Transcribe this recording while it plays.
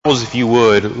Bibles, if you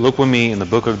would, look with me in the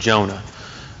book of Jonah.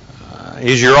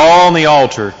 Is your all on the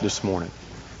altar this morning?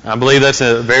 I believe that's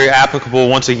a very applicable,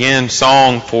 once again,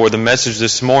 song for the message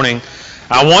this morning.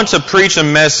 I want to preach a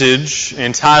message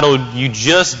entitled, You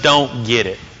Just Don't Get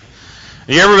It. Have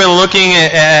you ever been looking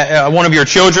at one of your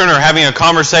children or having a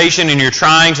conversation and you're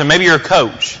trying to, maybe you're a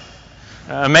coach.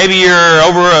 Maybe you're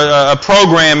over a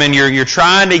program and you're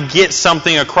trying to get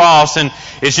something across and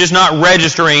it's just not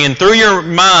registering, and through your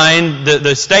mind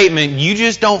the statement, you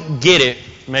just don't get it,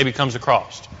 maybe comes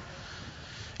across.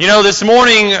 You know, this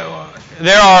morning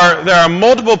there are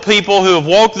multiple people who have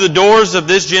walked through the doors of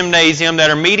this gymnasium that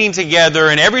are meeting together,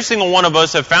 and every single one of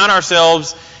us have found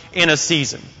ourselves in a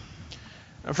season.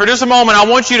 For just a moment, I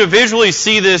want you to visually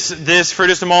see this for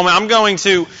just a moment. I'm going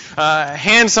to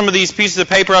hand some of these pieces of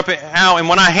paper out, and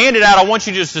when I hand it out, I want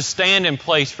you just to stand in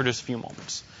place for just a few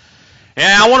moments. And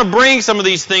I want to bring some of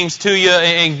these things to you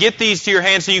and get these to your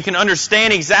hands so you can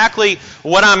understand exactly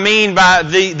what I mean by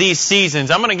these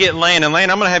seasons. I'm going to get Landon.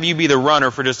 Landon, I'm going to have you be the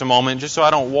runner for just a moment, just so I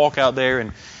don't walk out there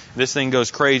and this thing goes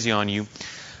crazy on you.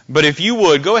 But if you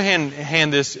would, go ahead and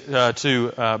hand this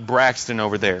to Braxton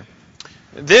over there.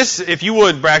 This, if you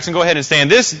would, Braxton, go ahead and stand.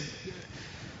 This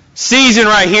season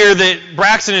right here that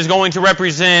Braxton is going to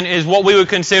represent is what we would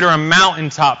consider a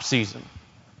mountaintop season.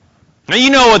 Now, you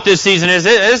know what this season is.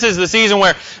 This is the season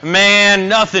where, man,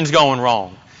 nothing's going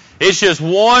wrong. It's just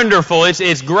wonderful.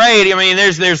 It's great. I mean,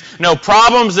 there's no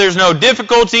problems. There's no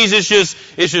difficulties. It's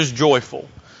just joyful.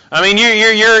 I mean,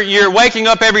 you're waking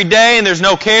up every day and there's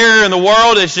no care in the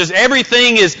world. It's just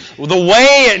everything is the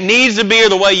way it needs to be or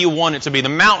the way you want it to be. The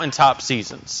mountaintop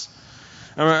seasons.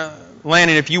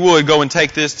 Landon, if you would, go and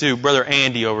take this to Brother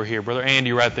Andy over here. Brother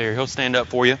Andy right there. He'll stand up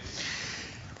for you.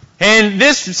 And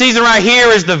this season right here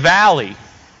is the valley.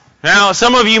 Now,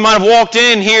 some of you might have walked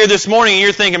in here this morning and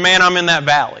you're thinking, man, I'm in that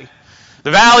valley.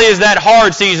 The valley is that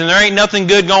hard season. There ain't nothing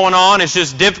good going on. It's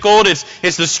just difficult. It's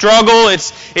the struggle.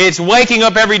 It's waking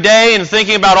up every day and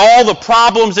thinking about all the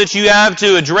problems that you have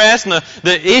to address and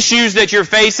the issues that you're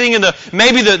facing, and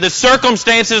maybe the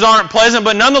circumstances aren't pleasant,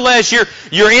 but nonetheless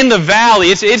you're in the valley.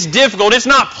 It's difficult. It's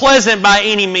not pleasant by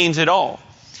any means at all.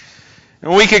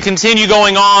 And we could continue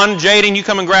going on. Jaden, you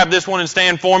come and grab this one and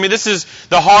stand for me. This is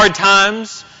the hard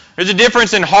times. There's a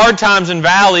difference in hard times and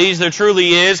valleys. There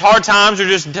truly is. Hard times are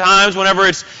just times whenever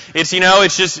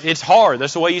it's hard.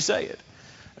 That's the way you say it.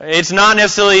 It's not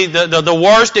necessarily the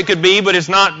worst it could be, but it's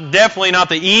definitely not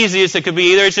the easiest it could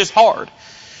be either. It's just hard.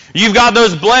 You've got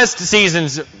those blessed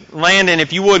seasons. Landon,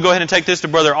 if you would, go ahead and take this to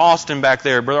Brother Austin back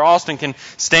there. Brother Austin can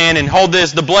stand and hold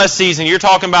this, the blessed season. You're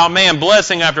talking about, man,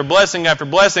 blessing after blessing after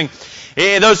blessing.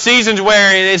 Those seasons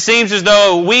where it seems as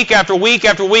though week after week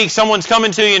after week someone's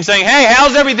coming to you and saying, hey,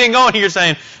 how's everything going? You're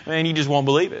saying, man, you just won't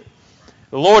believe it.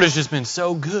 The Lord has just been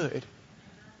so good.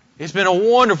 It's been a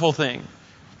wonderful thing.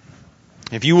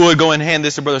 If you would, go and hand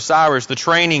this to Brother Cyrus, the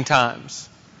training times.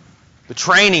 The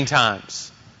training times.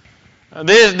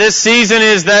 This season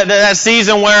is that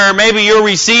season where maybe you're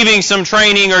receiving some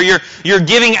training or you're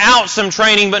giving out some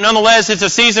training, but nonetheless it's a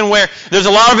season where there's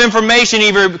a lot of information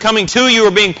either coming to you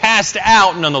or being passed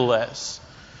out nonetheless.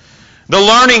 The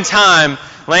learning time.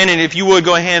 Landon, if you would,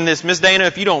 go and hand this. Miss Dana,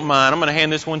 if you don't mind, I'm going to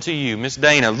hand this one to you. Miss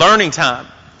Dana, learning time.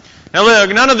 Now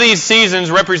look, none of these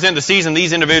seasons represent the season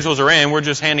these individuals are in. We're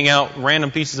just handing out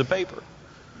random pieces of paper.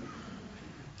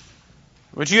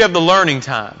 But you have the learning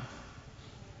time.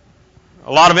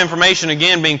 A lot of information,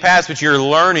 again, being passed, but you're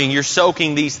learning, you're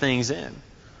soaking these things in.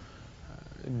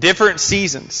 Different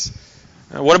seasons.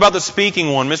 What about the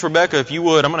speaking one? Miss Rebecca, if you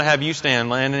would, I'm going to have you stand,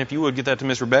 Landon, if you would, get that to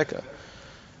Miss Rebecca.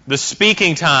 The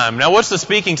speaking time. Now, what's the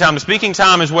speaking time? The speaking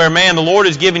time is where, man, the Lord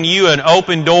has given you an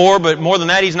open door, but more than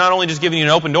that, He's not only just giving you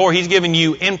an open door, He's giving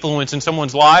you influence in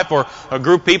someone's life or a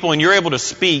group of people, and you're able to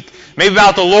speak. Maybe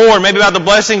about the Lord, maybe about the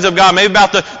blessings of God, maybe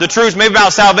about the truths, maybe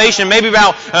about salvation, maybe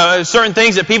about certain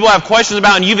things that people have questions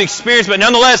about and you've experienced, but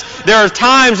nonetheless, there are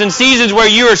times and seasons where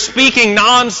you are speaking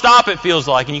nonstop, it feels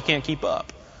like, and you can't keep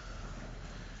up.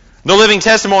 The living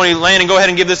testimony, Landon, go ahead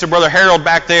and give this to Brother Harold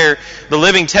back there. The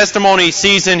living testimony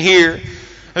season here.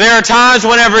 There are times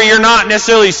whenever you're not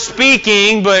necessarily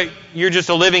speaking, but you're just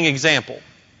a living example.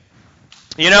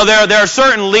 You know, there are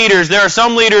certain leaders. There are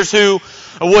some leaders who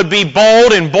would be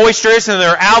bold and boisterous, and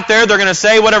they're out there. They're going to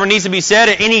say whatever needs to be said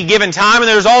at any given time. And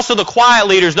there's also the quiet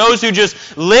leaders, those who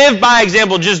just live by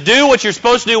example. Just do what you're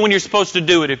supposed to do when you're supposed to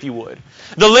do it, if you would.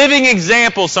 The living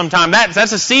example sometimes.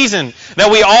 That's a season that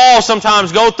we all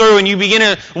sometimes go through, and you begin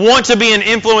to want to be an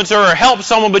influencer or help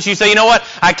someone, but you say, you know what?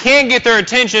 I can't get their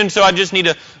attention, so I just need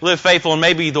to live faithful, and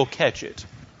maybe they'll catch it.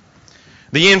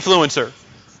 The influencer.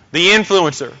 The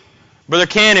influencer. Brother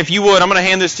Ken, if you would, I'm going to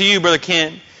hand this to you, Brother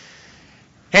Ken.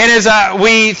 And as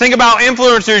we think about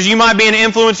influencers, you might be an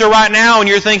influencer right now and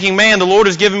you're thinking, man, the Lord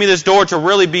has given me this door to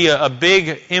really be a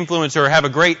big influencer or have a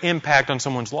great impact on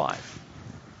someone's life.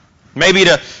 Maybe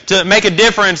to make a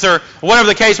difference or whatever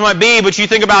the case might be, but you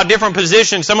think about different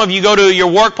positions. Some of you go to your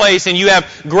workplace and you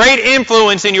have great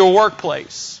influence in your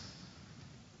workplace.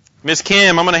 Miss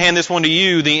Kim, I'm going to hand this one to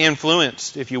you, the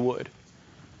influenced, if you would.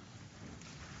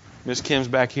 Miss Kim's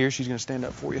back here. She's going to stand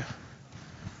up for you.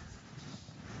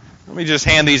 Let me just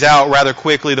hand these out rather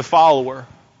quickly. The follower.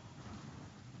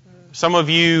 Some of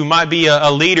you might be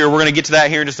a leader. We're going to get to that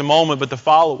here in just a moment, but the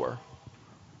follower.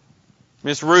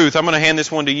 Miss Ruth, I'm going to hand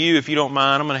this one to you if you don't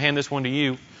mind. I'm going to hand this one to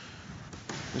you.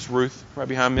 Miss Ruth, right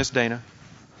behind Miss Dana.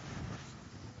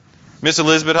 Miss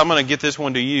Elizabeth, I'm going to get this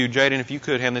one to you. Jaden, if you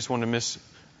could hand this one to Miss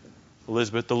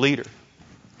Elizabeth, the leader.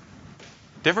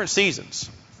 Different seasons.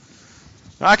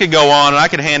 I could go on and I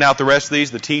could hand out the rest of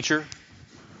these. The teacher.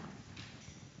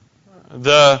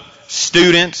 The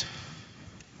student,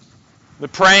 the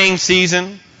praying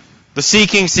season, the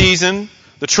seeking season,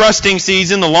 the trusting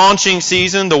season, the launching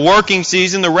season, the working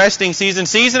season, the resting season,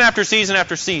 season after season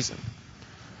after season.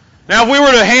 Now, if we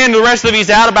were to hand the rest of these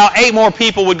out, about 8 more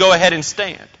people would go ahead and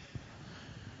stand.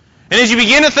 And as you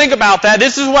begin to think about that,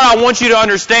 this is what I want you to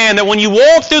understand, that when you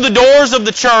walk through the doors of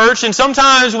the church, and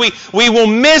sometimes we will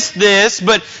miss this,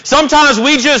 but sometimes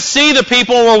we just see the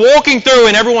people and we're walking through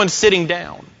and everyone's sitting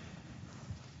down.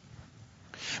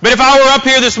 But if I were up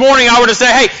here this morning, I were to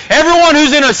say, hey, everyone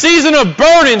who's in a season of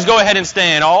burdens, go ahead and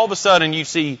stand. All of a sudden, you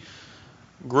see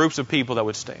groups of people that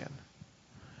would stand.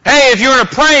 Hey, if you're in a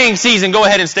praying season, go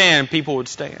ahead and stand. People would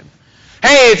stand.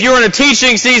 Hey, if you're in a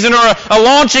teaching season or a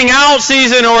launching out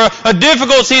season or a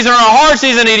difficult season or a hard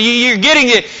season, you're getting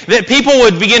it, that people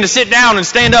would begin to sit down and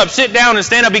stand up,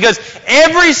 because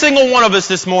every single one of us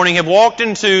this morning have walked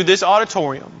into this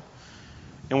auditorium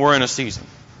and we're in a season.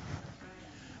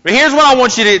 But here's what I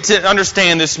want you to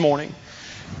understand this morning.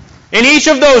 In each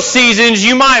of those seasons,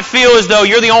 you might feel as though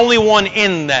you're the only one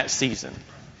in that season.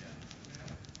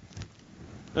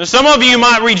 Now, some of you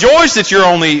might rejoice that you're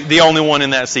the only one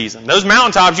in that season. Those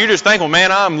mountaintops, you're just thankful,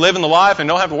 man, I'm living the life and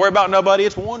don't have to worry about nobody.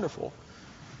 It's wonderful.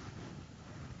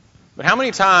 But how many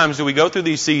times do we go through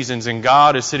these seasons and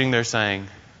God is sitting there saying,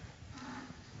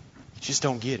 you just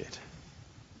don't get it.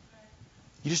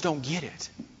 You just don't get it.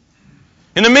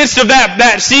 In the midst of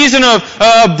that season of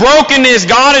brokenness,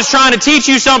 God is trying to teach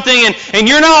you something and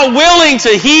you're not willing to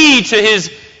heed to His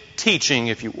teaching,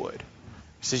 if you would.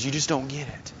 He says, you just don't get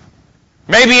it.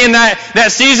 Maybe in that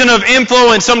season of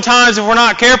influence, sometimes if we're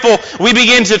not careful, we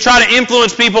begin to try to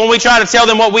influence people and we try to tell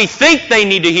them what we think they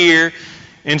need to hear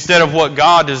instead of what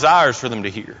God desires for them to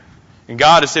hear. And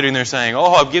God is sitting there saying,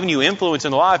 oh, I've given you influence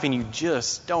in life and you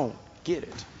just don't get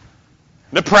it.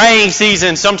 The praying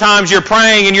season, sometimes you're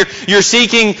praying and you're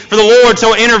seeking for the Lord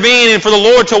to intervene and for the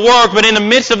Lord to work, but in the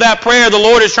midst of that prayer, the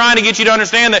Lord is trying to get you to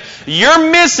understand that you're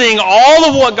missing all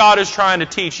of what God is trying to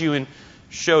teach you and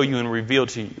show you and reveal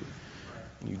to you.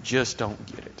 You just don't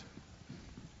get it.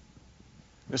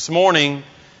 This morning,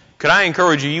 could I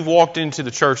encourage you, you've walked into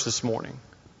the church this morning.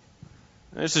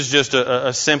 This is just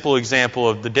a simple example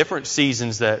of the different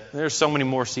seasons there's so many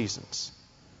more seasons.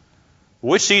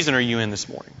 Which season are you in this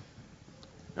morning?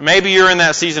 Maybe you're in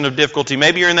that season of difficulty.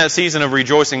 Maybe you're in that season of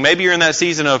rejoicing. Maybe you're in that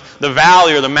season of the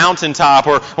valley or the mountaintop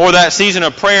or that season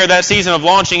of prayer, that season of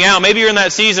launching out. Maybe you're in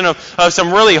that season of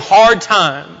some really hard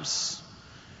times.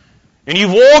 And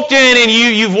you've walked in and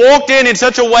you've walked in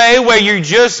such a way where you're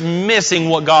just missing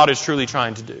what God is truly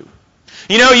trying to do.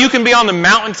 You know, you can be on the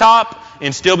mountaintop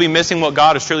and still be missing what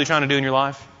God is truly trying to do in your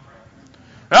life.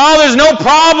 Oh, there's no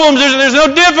problems. There's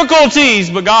no difficulties.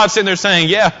 But God's sitting there saying,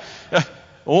 yeah,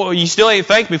 well, you still ain't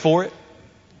thanked me for it.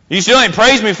 You still ain't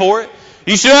praised me for it.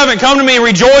 You still haven't come to me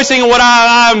rejoicing in what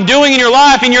I'm doing in your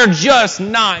life, and you're just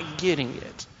not getting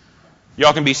it.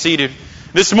 Y'all can be seated.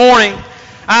 This morning,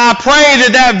 I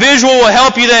pray that visual will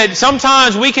help you, that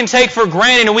sometimes we can take for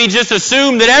granted and we just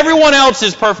assume that everyone else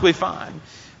is perfectly fine,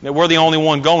 that we're the only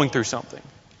one going through something.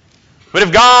 But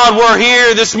if God were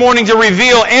here this morning to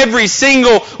reveal every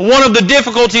single one of the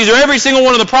difficulties or every single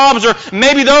one of the problems, or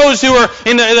maybe those who are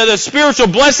in the spiritual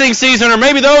blessing season, or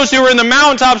maybe those who are in the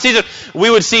mountaintop season, we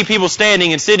would see people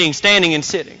standing and sitting, standing and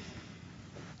sitting.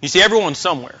 You see, everyone's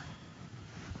somewhere.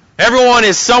 Everyone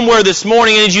is somewhere this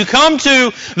morning. And as you come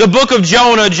to the book of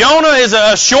Jonah, Jonah is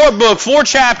a short book, 4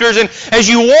 chapters. And as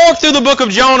you walk through the book of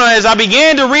Jonah, as I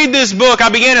began to read this book, I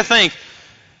began to think,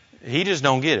 he just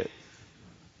don't get it.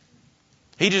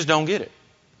 He just don't get it.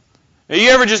 Have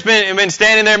you ever just been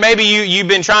standing there? Maybe you've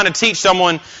been trying to teach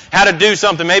someone how to do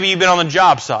something. Maybe you've been on the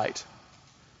job site.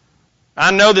 I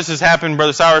know this has happened,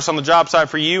 Brother Cyrus, on the job site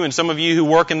for you, and some of you who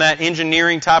work in that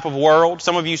engineering type of world.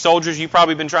 Some of you soldiers, you've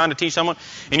probably been trying to teach someone,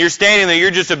 and you're standing there, you're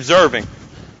just observing.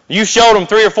 You showed them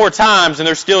 3 or 4 times, and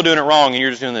they're still doing it wrong, and you're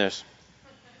just doing this.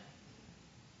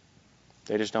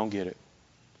 They just don't get it.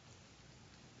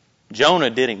 Jonah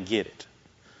didn't get it.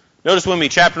 Notice with me,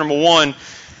 chapter number 1,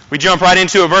 we jump right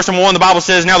into it. Verse number 1, the Bible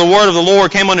says, Now the word of the Lord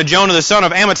came unto Jonah the son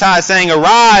of Amittai, saying,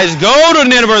 Arise, go to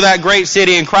Nineveh, that great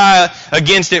city, and cry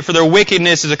against it, for their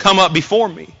wickedness is to come up before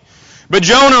me. But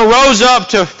Jonah rose up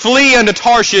to flee unto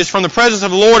Tarshish from the presence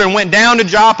of the Lord, and went down to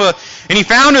Joppa, and he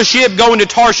found a ship going to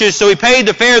Tarshish, so he paid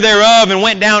the fare thereof, and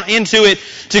went down into it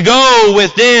to go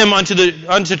with them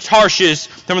unto Tarshish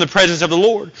from the presence of the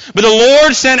Lord. But the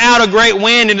Lord sent out a great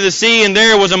wind into the sea, and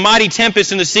there was a mighty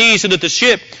tempest in the sea, so that the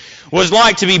ship was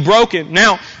like to be broken.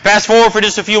 Now, fast forward for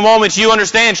just a few moments, you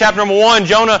understand, chapter number 1,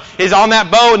 Jonah is on that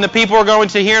boat, and the people are going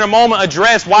to, here in a moment,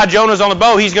 address why Jonah's on the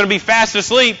boat. He's going to be fast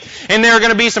asleep, and there are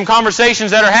going to be some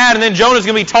conversations that are had, and then Jonah's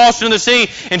going to be tossed into the sea.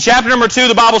 In chapter number 2,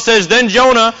 the Bible says, Then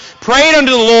Jonah prayed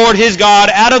unto the Lord his God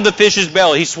out of the fish's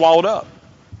belly. He swallowed up.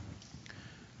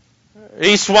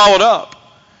 He swallowed up.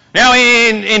 Now,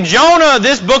 in Jonah,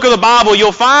 this book of the Bible,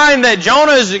 you'll find that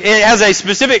Jonah has a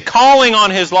specific calling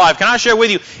on his life. Can I share with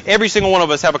you? Every single one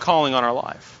of us have a calling on our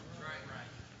life.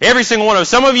 Every single one of us.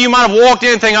 Some of you might have walked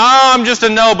in and think, I'm just a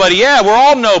nobody. Yeah, we're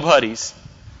all nobodies.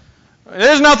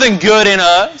 There's nothing good in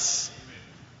us.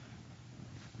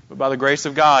 But by the grace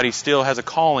of God, He still has a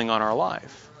calling on our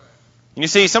life. And you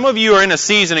see, some of you are in a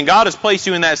season, and God has placed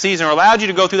you in that season, or allowed you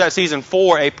to go through that season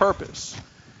for a purpose.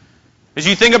 As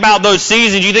you think about those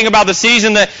seasons, you think about the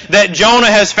season that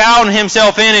Jonah has found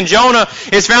himself in, and Jonah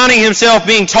is finding himself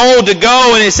being told to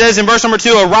go, and it says in verse number 2,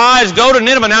 Arise, go to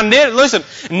Nineveh. Now, listen,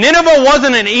 Nineveh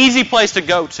wasn't an easy place to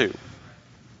go to.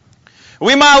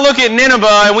 We might look at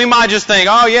Nineveh, and we might just think,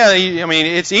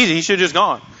 it's easy, he should have just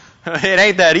gone. It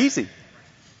ain't that easy.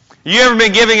 You ever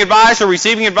been giving advice or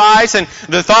receiving advice, and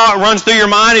the thought runs through your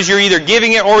mind as you're either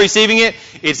giving it or receiving it,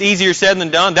 it's easier said than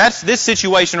done? That's this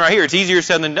situation right here. It's easier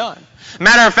said than done.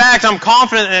 Matter of fact, I'm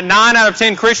confident that 9 out of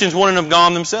 10 Christians wouldn't have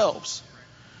gone themselves.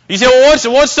 You say, well,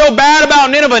 what's so bad about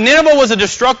Nineveh? Nineveh was a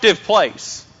destructive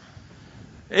place.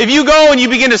 If you go and you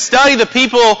begin to study the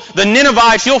people, the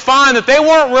Ninevites, you'll find that they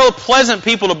weren't real pleasant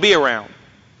people to be around.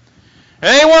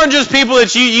 And they weren't just people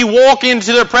that you walk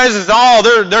into their presence,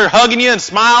 they're hugging you and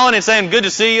smiling and saying, good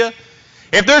to see you.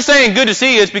 If they're saying good to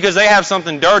see you, it's because they have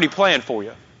something dirty planned for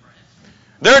you.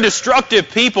 They're destructive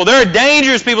people. They're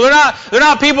dangerous people. They're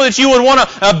not people that you would want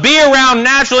to be around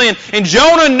naturally. And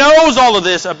Jonah knows all of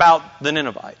this about the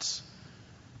Ninevites.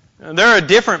 They're a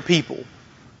different people.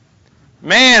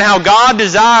 Man, how God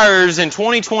desires in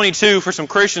 2022 for some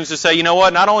Christians to say, you know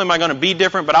what, not only am I going to be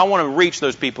different, but I want to reach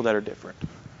those people that are different.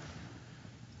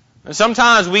 And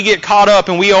sometimes we get caught up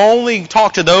and we only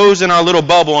talk to those in our little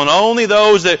bubble, and only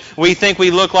those that we think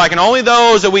we look like, and only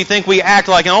those that we think we act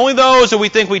like, and only those that we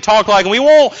think we talk like, and we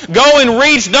won't go and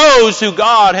reach those who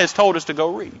God has told us to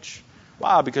go reach.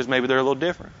 Why? Because maybe they're a little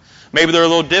different. Maybe they're a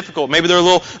little difficult. Maybe they're a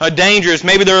little dangerous.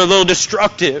 Maybe they're a little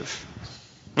destructive.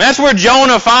 And that's where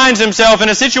Jonah finds himself, in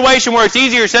a situation where it's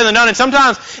easier said than done. And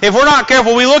sometimes, if we're not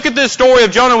careful, we look at this story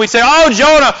of Jonah and we say, oh,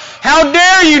 Jonah, how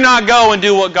dare you not go and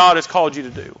do what God has called you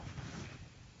to do?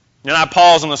 And I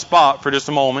pause on the spot for just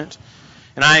a moment,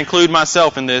 and I include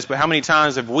myself in this, but how many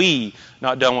times have we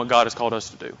not done what God has called us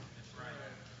to do?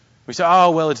 We say, oh,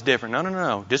 well, it's different.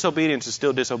 No. Disobedience is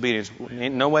still disobedience.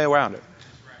 Ain't no way around it.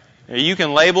 You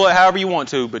can label it however you want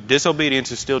to, but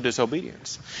disobedience is still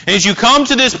disobedience. And as you come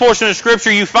to this portion of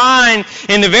Scripture, you find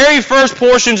in the very first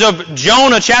portions of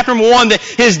Jonah, chapter 1, that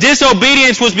his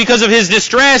disobedience was because of his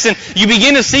distress. And you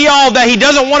begin to see all that he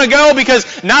doesn't want to go,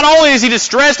 because not only is he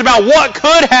distressed about what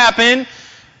could happen,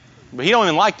 but he don't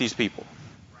even like these people.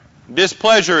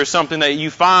 Displeasure is something that you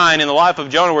find in the life of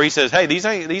Jonah, where he says, hey, these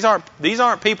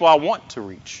aren't people I want to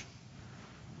reach.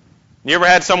 You ever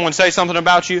had someone say something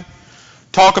about you?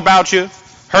 Talk about you,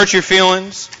 hurt your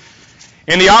feelings,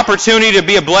 and the opportunity to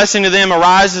be a blessing to them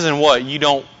arises, and what? You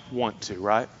don't want to,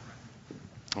 right?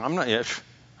 I'm not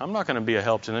going to be a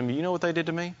help to them. You know what they did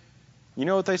to me? You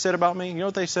know what they said about me? You know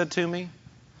what they said to me?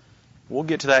 We'll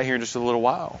get to that here in just a little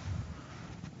while.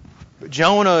 But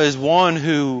Jonah is one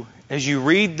who, as you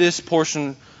read this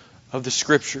portion of the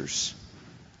Scriptures,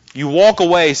 you walk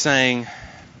away saying,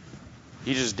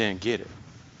 he just didn't get it.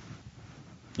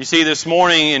 You see, this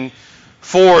morning in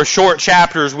 4 short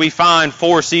chapters, we find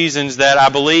 4 seasons that I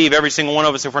believe every single one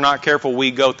of us, if we're not careful,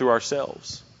 we go through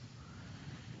ourselves.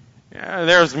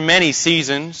 There's many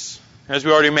seasons, as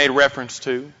we already made reference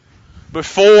to. but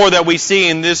 4 that we see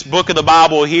in this book of the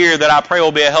Bible here that I pray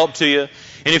will be a help to you.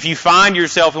 And if you find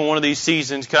yourself in one of these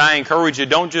seasons, can I encourage you,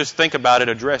 don't just think about it,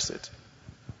 address it.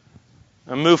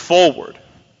 And move forward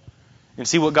and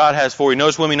see what God has for you.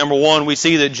 Notice with me, number 1, we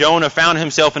see that Jonah found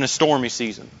himself in a stormy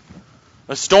season.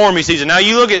 A stormy season. Now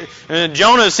you look at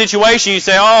Jonah's situation, you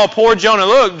say, oh, poor Jonah.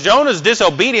 Look, Jonah's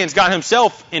disobedience got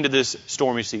himself into this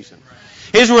stormy season.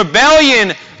 His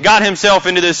rebellion got himself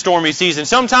into this stormy season.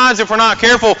 Sometimes, if we're not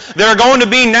careful, there are going to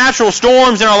be natural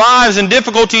storms in our lives and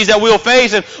difficulties that we'll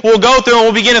face, and we'll go through and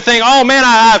we'll begin to think, oh man,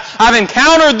 I've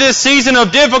encountered this season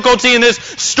of difficulty and this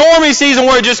stormy season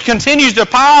where it just continues to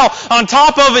pile on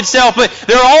top of itself. But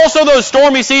there are also those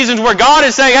stormy seasons where God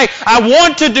is saying, hey, I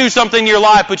want to do something in your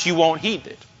life, but you won't heed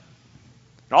it.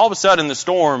 And all of a sudden, the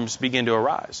storms begin to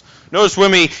arise. Notice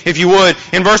with me, if you would,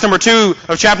 in verse number 2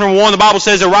 of chapter 1, the Bible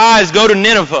says, arise, go to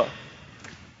Nineveh.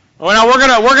 Well, now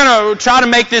we're gonna try to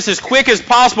make this as quick as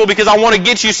possible because I want to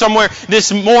get you somewhere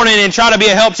this morning and try to be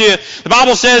a help to you. The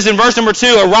Bible says in verse number 2,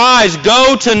 arise,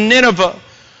 go to Nineveh.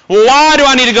 Well, why do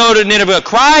I need to go to Nineveh?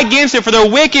 Cry against it, for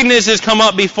their wickedness has come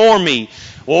up before me.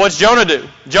 Well, what's Jonah do?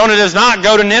 Jonah does not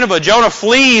go to Nineveh. Jonah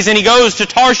flees and he goes to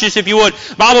Tarshish, if you would.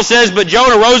 The Bible says, but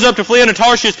Jonah rose up to flee unto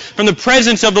Tarshish from the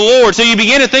presence of the Lord. So you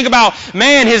begin to think about,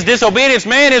 man, his disobedience,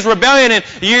 man, his rebellion, and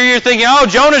you're thinking, oh,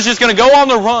 Jonah's just going to go on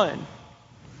the run.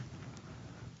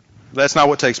 That's not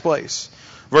what takes place.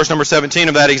 Verse number 17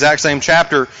 of that exact same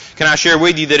chapter, can I share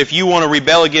with you that if you want to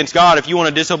rebel against God, if you want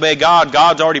to disobey God,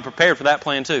 God's already prepared for that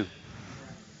plan too.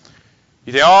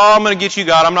 You think, oh, I'm going to get you,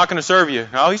 God. I'm not going to serve you.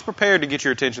 No, He's prepared to get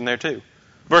your attention there too.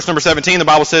 Verse number 17, the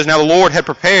Bible says, now the Lord had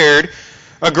prepared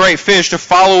a great fish to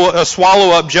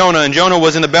swallow up Jonah, and Jonah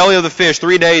was in the belly of the fish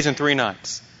 3 days and 3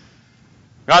 nights.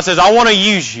 God says, I want to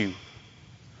use you.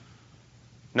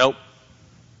 Nope.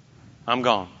 I'm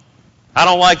gone. I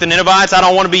don't like the Ninevites. I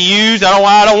don't want to be used.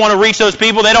 I don't want to reach those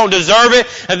people. They don't deserve it.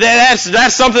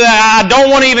 That's something that I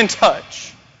don't want to even touch.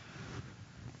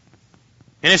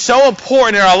 And it's so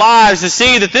important in our lives to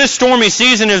see that this stormy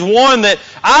season is one that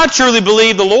I truly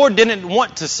believe the Lord didn't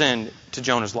want to send to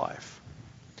Jonah's life.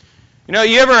 You know,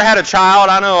 you ever had a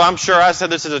child? I'm sure I said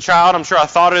this as a child. I'm sure I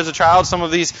thought it as a child. Some of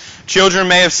these children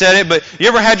may have said it. But you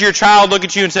ever had your child look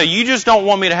at you and say, you just don't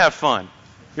want me to have fun?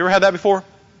 You ever had that before?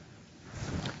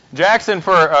 Jackson,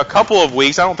 for a couple of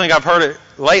weeks, I don't think I've heard it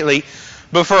lately,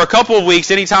 but for a couple of weeks,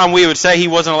 anytime we would say he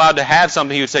wasn't allowed to have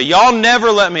something, he would say, y'all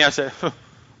never let me. I said,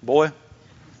 boy,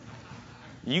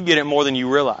 you get it more than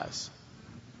you realize.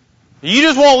 You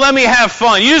just won't let me have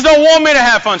fun. You just don't want me to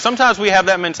have fun. Sometimes we have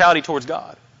that mentality towards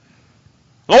God.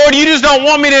 Lord, you just don't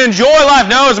want me to enjoy life.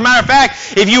 No, as a matter of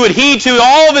fact, if you would heed to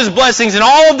all of His blessings and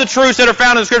all of the truths that are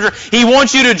found in Scripture, He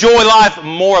wants you to enjoy life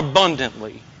more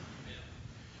abundantly.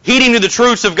 Heeding to the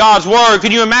truths of God's Word.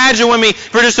 Can you imagine with me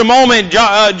for just a moment,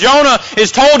 Jonah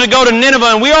is told to go to Nineveh,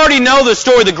 and we already know the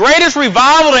story. The greatest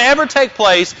revival to ever take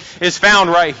place is found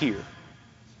right here.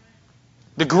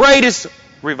 The greatest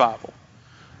revival.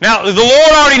 Now, the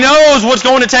Lord already knows what's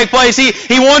going to take place.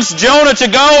 He wants Jonah to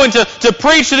go and to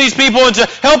preach to these people and to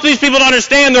help these people to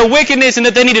understand their wickedness and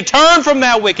that they need to turn from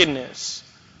that wickedness.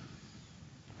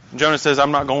 And Jonah says,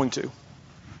 I'm not going to.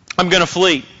 I'm going to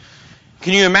flee.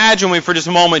 Can you imagine me for just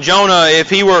a moment, Jonah, if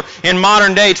he were in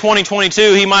modern day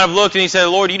 2022, he might have looked and he said,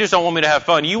 Lord, you just don't want me to have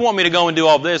fun. You want me to go and do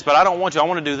all this, but I don't want to. I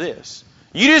want to do this.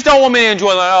 You just don't want me to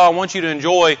enjoy that. Oh, I want you to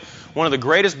enjoy one of the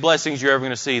greatest blessings you're ever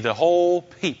going to see. The whole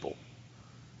people,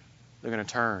 they're going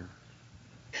to turn.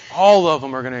 All of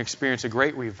them are going to experience a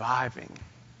great reviving.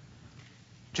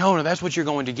 Jonah, that's what you're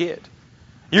going to get.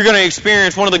 You're going to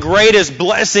experience one of the greatest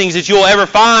blessings that you'll ever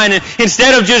find. And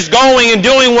instead of just going and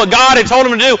doing what God had told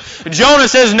him to do, Jonah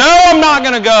says, no, I'm not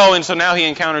going to go. And so now he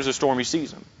encounters a stormy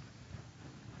season.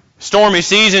 Stormy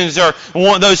seasons are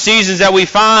one of those seasons that we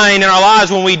find in our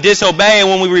lives when we disobey and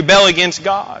when we rebel against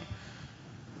God.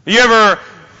 You ever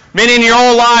been in your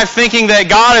own life thinking that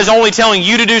God is only telling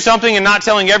you to do something and not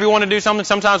telling everyone to do something?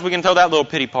 Sometimes we can throw that little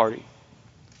pity party.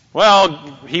 Well,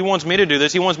 He wants me to do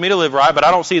this. He wants me to live right, but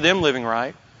I don't see them living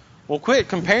right. Well, quit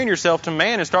comparing yourself to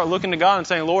man and start looking to God and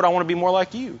saying, Lord, I want to be more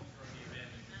like you.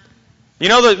 You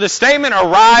know, the statement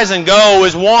arise and go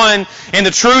is one, and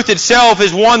the truth itself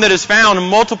is one that is found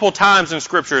multiple times in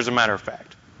Scripture, as a matter of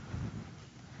fact.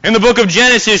 In the book of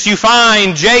Genesis, you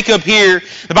find Jacob here.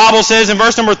 The Bible says in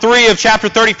verse number 3 of chapter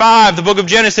 35, the book of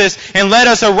Genesis, and let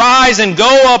us arise and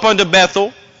go up unto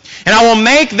Bethel, and I will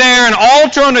make there an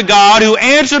altar unto God, who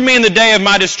answered me in the day of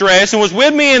my distress, and was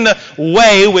with me in the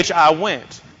way which I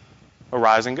went.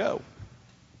 Arise and go.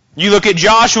 You look at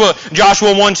Joshua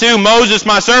 1:2, Moses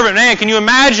my servant. Man, can you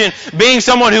imagine being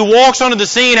someone who walks onto the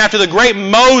scene after the great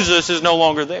Moses is no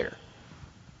longer there?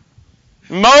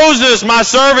 Moses, my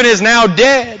servant, is now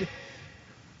dead.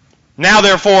 Now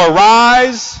therefore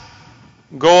arise,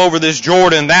 go over this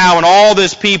Jordan, thou and all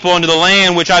this people, into the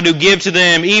land which I do give to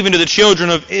them, even to the children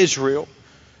of Israel.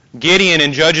 Gideon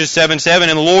in Judges 7:7,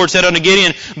 and the Lord said unto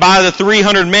Gideon, by the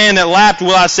 300 men that lapped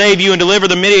will I save you, and deliver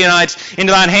the Midianites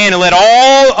into thine hand, and let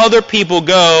all other people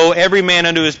go, every man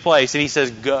unto his place. And he says,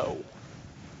 go.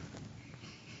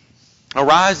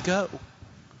 Arise, go.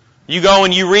 You go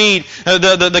and you read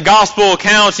the gospel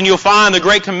accounts, and you'll find the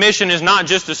Great Commission is not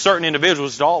just to certain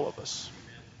individuals, it's to all of us.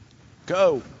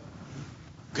 Go.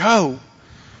 Go.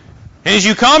 And as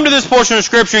you come to this portion of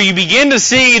Scripture, you begin to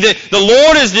see that the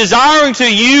Lord is desiring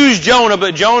to use Jonah,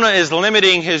 but Jonah is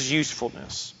limiting his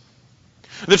usefulness.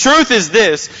 The truth is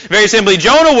this, very simply,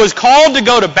 Jonah was called to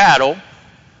go to battle,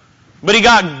 but he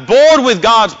got bored with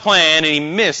God's plan and he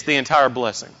missed the entire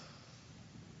blessing.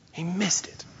 He missed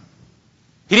it.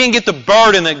 He didn't get the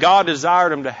burden that God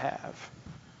desired him to have.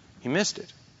 He missed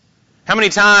it. How many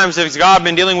times has God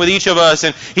been dealing with each of us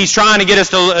and He's trying to get us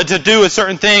to do a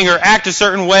certain thing or act a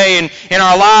certain way in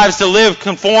our lives, to live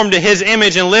conform to His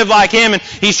image and live like Him, and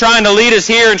He's trying to lead us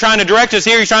here and trying to direct us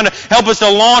here. He's trying to help us to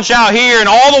launch out here, and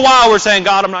all the while we're saying,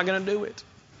 God, I'm not going to do it.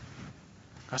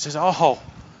 God says, oh,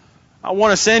 I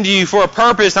want to send you for a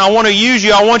purpose, and I want to use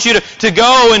you. I want you to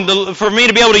go and for me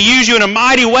to be able to use you in a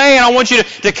mighty way, and I want you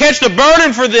to catch the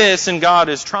burden for this. And God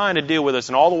is trying to deal with us,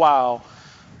 and all the while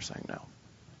we're saying no.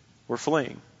 We're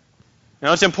fleeing.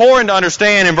 Now it's important to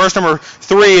understand in verse number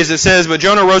 3 as it says, but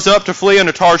Jonah rose up to flee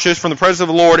unto Tarshish from the presence of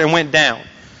the Lord and went down.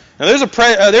 Now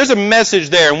there's a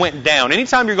message there, and went down.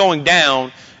 Anytime you're going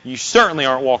down, you certainly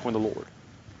aren't walking with the Lord.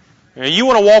 You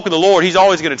want to walk with the Lord, He's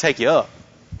always going to take you up.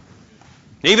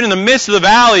 Even in the midst of the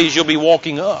valleys, you'll be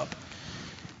walking up.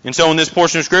 And so in this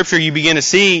portion of Scripture, you begin to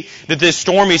see that this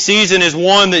stormy season is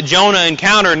one that Jonah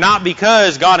encountered not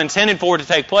because God intended for it to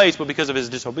take place, but because of his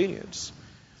disobedience.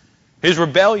 His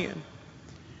rebellion.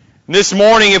 This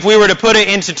morning, if we were to put it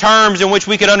into terms in which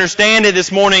we could understand it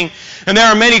this morning, and there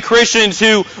are many Christians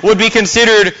who would be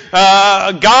considered,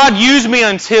 God used me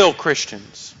until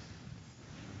Christians.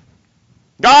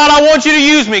 God, I want you to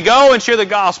use me. Go and share the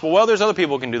gospel. Well, there's other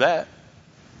people who can do that.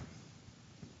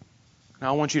 Now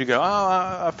I want you to go,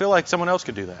 I feel like someone else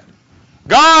could do that.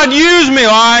 God, use me. All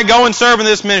right, go and serve in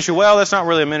this ministry. Well, that's not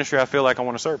really a ministry I feel like I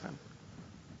want to serve in.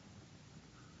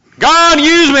 God,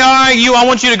 use me. All right, I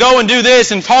want you to go and do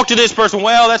this and talk to this person.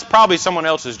 Well, that's probably someone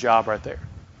else's job right there.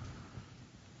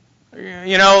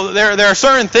 You know, there are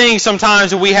certain things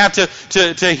sometimes that we have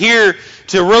to hear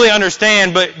to really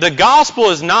understand, but the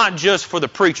gospel is not just for the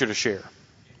preacher to share.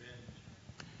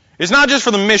 It's not just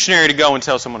for the missionary to go and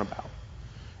tell someone about.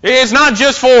 It's not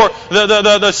just for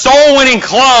the soul-winning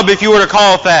club, if you were to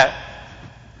call it that.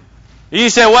 You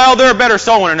say, well, they're a better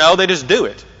soul winner. No, they just do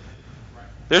it.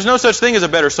 There's no such thing as a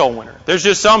better soul winner. There's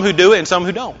just some who do it and some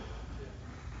who don't.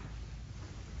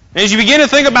 And as you begin to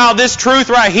think about this truth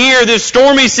right here, this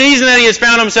stormy season that he has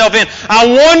found himself in, I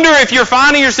wonder if you're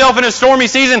finding yourself in a stormy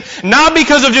season not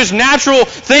because of just natural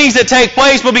things that take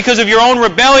place, but because of your own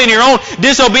rebellion, your own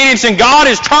disobedience, and God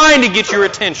is trying to get your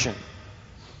attention.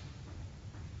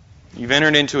 You've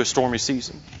entered into a stormy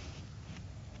season.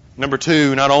 Number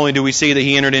 2, not only do we see that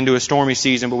he entered into a stormy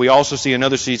season, but we also see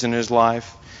another season in his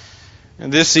life.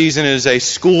 And this season is a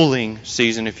schooling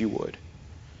season, if you would.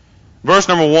 Verse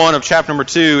number 1 of chapter number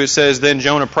 2, it says, Then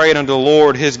Jonah prayed unto the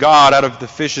Lord his God out of the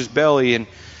fish's belly, and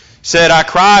said, I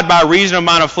cried by reason of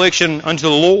mine affliction unto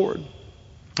the Lord.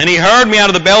 And he heard me out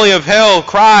of the belly of hell,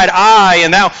 cried I,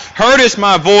 and thou heardest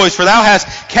my voice, for thou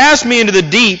hast cast me into the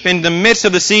deep, in the midst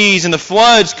of the seas, and the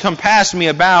floods compassed me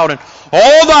about, and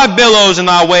all thy billows and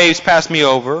thy waves passed me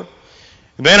over.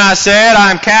 Then I said,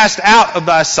 I am cast out of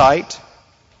thy sight.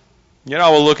 Yet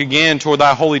I will look again toward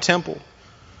thy holy temple.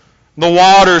 The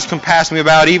waters compassed me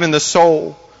about, even the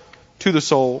soul to the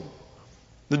soul.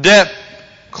 The depth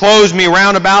closed me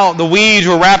round about. The weeds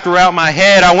were wrapped around my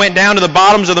head. I went down to the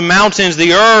bottoms of the mountains.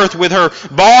 The earth with her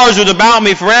bars was about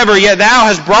me forever. Yet thou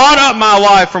hast brought up my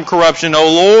life from corruption, O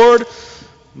Lord,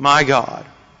 my God.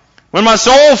 When my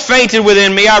soul fainted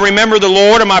within me, I remembered the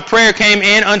Lord, and my prayer came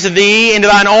in unto thee into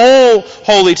thine own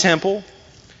holy temple.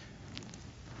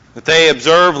 That they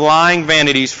observe lying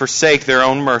vanities, forsake their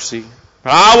own mercy.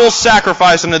 But I will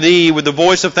sacrifice unto thee with the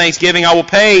voice of thanksgiving. I will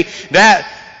pay that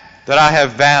I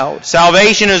have vowed.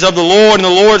 Salvation is of the Lord, and the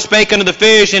Lord spake unto the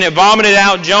fish, and it vomited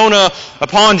out Jonah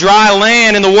upon dry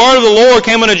land. And the word of the Lord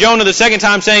came unto Jonah the second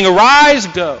time, saying, Arise,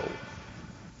 go.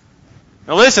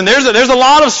 Now listen, there's a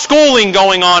lot of schooling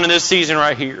going on in this season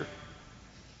right here.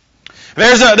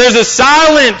 There's a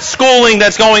silent schooling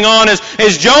that's going on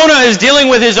as Jonah is dealing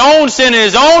with his own sin and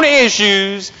his own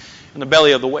issues in the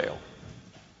belly of the whale.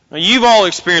 We've all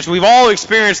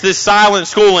experienced this silent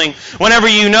schooling whenever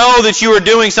you know that you are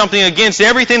doing something against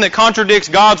everything that contradicts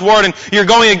God's Word, and you're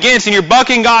going against, and you're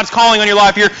bucking God's calling on your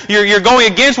life. You're going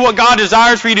against what God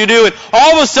desires for you to do, and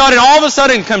all of a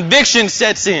sudden, conviction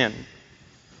sets in.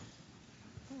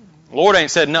 The Lord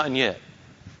ain't said nothing yet.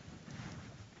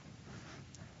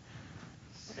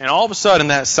 And all of a sudden,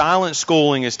 that silent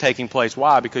schooling is taking place.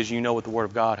 Why? Because you know what the Word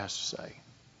of God has to say.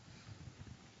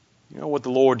 You know what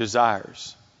the Lord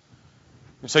desires.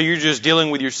 And so you're just dealing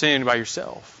with your sin by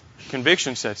yourself.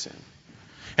 Conviction sets in.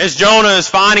 As Jonah is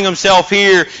finding himself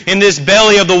here in this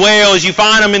belly of the whale, as you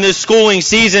find him in this schooling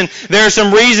season, there are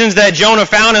some reasons that Jonah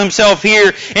found himself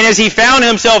here. And as he found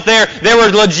himself there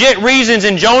were legit reasons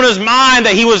in Jonah's mind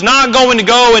that he was not going to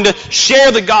go and to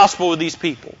share the gospel with these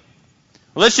people.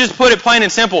 Let's just put it plain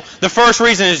and simple. The first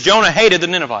reason is Jonah hated the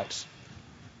Ninevites.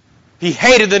 He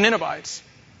hated the Ninevites.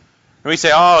 And we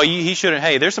say, oh, he shouldn't.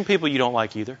 Hey, there's some people you don't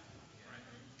like either.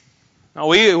 No,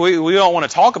 we don't want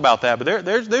to talk about that, but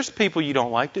there's people you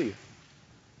don't like, do you?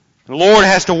 The Lord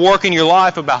has to work in your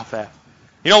life about that.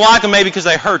 You don't like them maybe because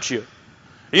they hurt you.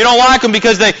 You don't like them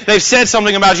because they've said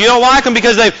something about you. You don't like them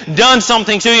because they've done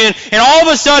something to you. And all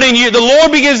of a sudden, the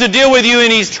Lord begins to deal with you,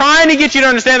 and He's trying to get you to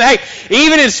understand that, hey,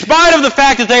 even in spite of the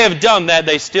fact that they have done that,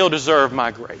 they still deserve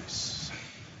my grace.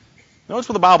 Notice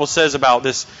what the Bible says about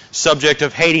this subject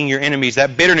of hating your enemies,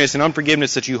 that bitterness and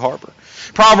unforgiveness that you harbor.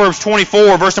 Proverbs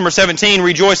 24, verse number 17,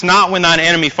 rejoice not when thine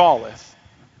enemy falleth.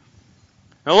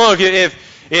 Now look,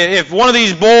 if one of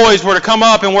these boys were to come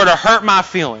up and were to hurt my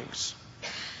feelings,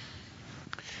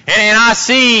 and I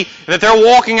see that they're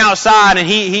walking outside, and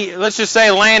he let's just say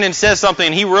Landon says something,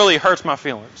 and he really hurts my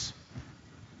feelings.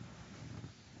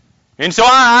 And so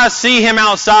I see him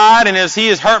outside, and as he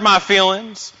has hurt my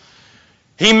feelings,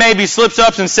 he maybe slips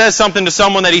up and says something to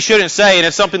someone that he shouldn't say, and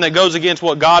it's something that goes against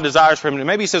what God desires for him to do.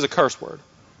 Maybe he says a curse word.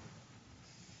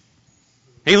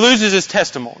 He loses his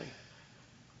testimony.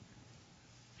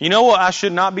 You know what I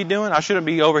should not be doing? I shouldn't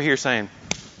be over here saying,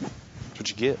 that's what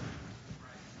you get.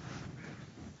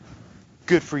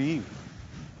 Good for you.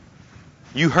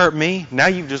 You hurt me, now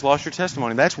you've just lost your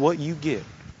testimony. That's what you get.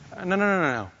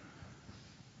 No.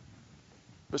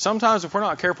 But sometimes if we're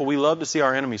not careful, we love to see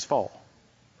our enemies fall.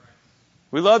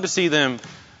 We love to see them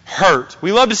hurt.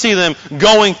 We love to see them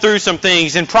going through some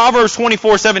things. And Proverbs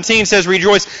 24:17 says,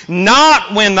 rejoice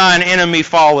not when thine enemy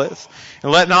falleth,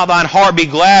 and let not thine heart be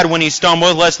glad when he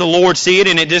stumbleth, lest the Lord see it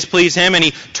and it displease him, and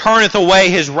he turneth away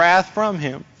his wrath from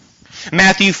him.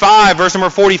 Matthew 5, verse number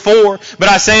 44, but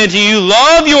I say unto you,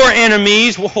 love your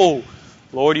enemies. Whoa,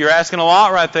 Lord, you're asking a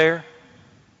lot right there.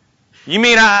 You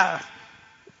mean I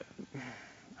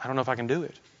don't know if I can do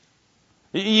it.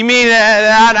 You mean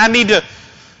that I need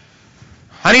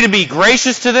to be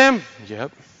gracious to them?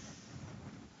 Yep.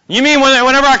 You mean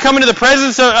whenever I come into the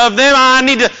presence of them, I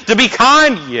need to be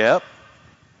kind? Yep.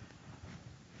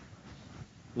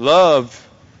 Love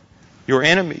your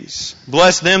enemies.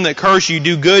 Bless them that curse you.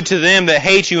 Do good to them that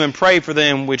hate you, and pray for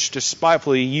them which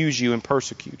despitefully use you and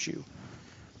persecute you.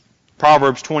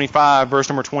 Proverbs 25, verse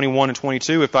number 21 and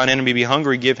 22, if thine enemy be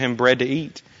hungry, give him bread to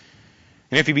eat.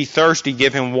 And if he be thirsty,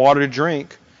 give him water to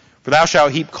drink. For thou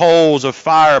shalt heap coals of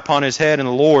fire upon his head, and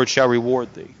the Lord shall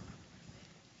reward thee.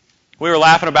 We were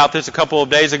laughing about this a couple of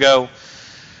days ago.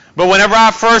 But whenever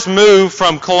I first moved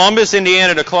from Columbus,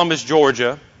 Indiana to Columbus,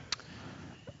 Georgia,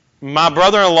 my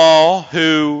brother-in-law,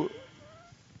 who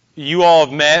you all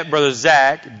have met, Brother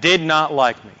Zach, did not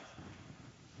like me.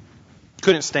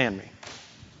 Couldn't stand me.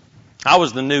 I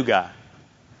was the new guy.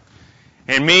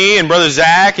 And me and Brother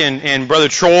Zach and Brother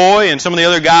Troy and some of the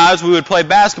other guys, we would play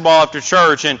basketball after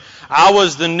church. And I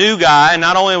was the new guy. And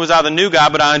not only was I the new guy,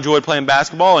 but I enjoyed playing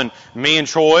basketball. And me and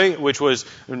Troy, which was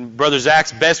Brother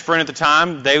Zach's best friend at the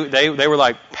time, they were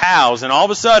like pals. And all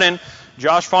of a sudden,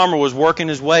 Josh Farmer was working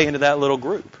his way into that little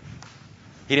group.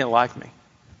 He didn't like me.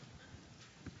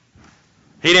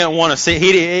 He didn't want to see.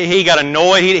 He got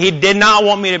annoyed. He did not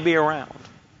want me to be around.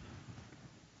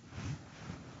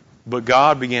 But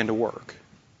God began to work.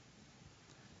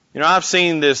 You know, I've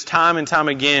seen this time and time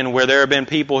again where there have been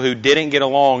people who didn't get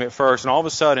along at first, and all of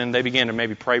a sudden they began to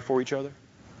maybe pray for each other.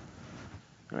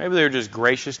 Maybe they were just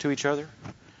gracious to each other.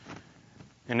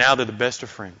 And now they're the best of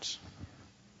friends.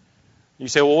 You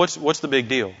say, well, what's the big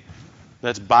deal?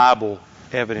 That's Bible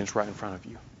evidence right in front of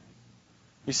you.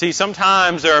 You see,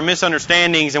 sometimes there are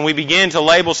misunderstandings, and we begin to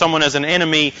label someone as an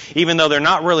enemy, even though they're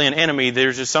not really an enemy.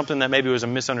 There's just something that maybe was a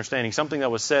misunderstanding, something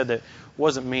that was said that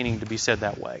wasn't meaning to be said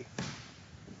that way.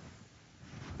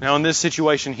 Now, in this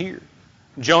situation here,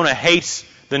 Jonah hates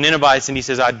the Ninevites, and he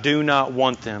says, I do not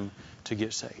want them to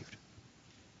get saved.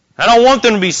 I don't want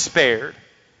them to be spared.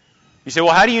 You say,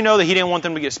 well, how do you know that he didn't want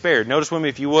them to get spared? Notice with me,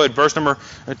 if you would, verse number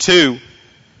 2,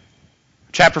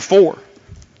 chapter 4.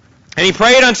 And he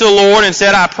prayed unto the Lord and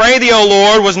said, I pray thee, O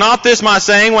Lord, was not this my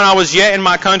saying when I was yet in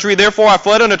my country? Therefore I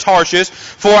fled unto Tarshish,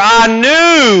 for I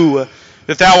knew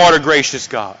that thou art a gracious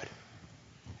God,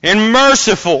 and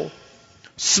merciful,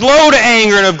 slow to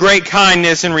anger, and of great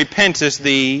kindness, and repentest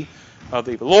thee of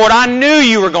evil. Lord, I knew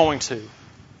you were going to.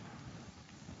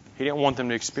 He didn't want them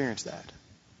to experience that.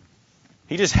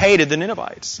 He just hated the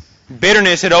Ninevites.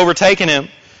 Bitterness had overtaken him.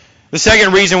 The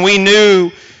second reason we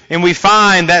knew, and we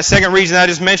find that second reason I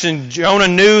just mentioned, Jonah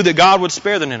knew that God would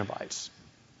spare the Ninevites.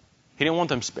 He didn't want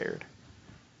them spared.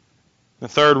 The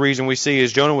third reason we see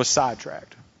is Jonah was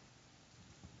sidetracked.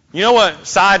 You know what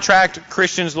sidetracked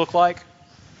Christians look like?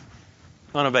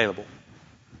 Unavailable.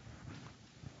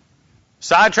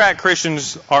 Sidetracked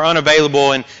Christians are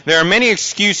unavailable, and there are many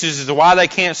excuses as to why they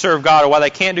can't serve God or why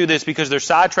they can't do this, because they're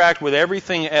sidetracked with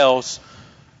everything else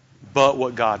but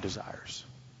what God desires.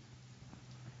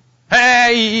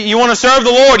 Hey, you want to serve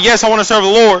the Lord? Yes, I want to serve the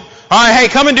Lord. All right, hey,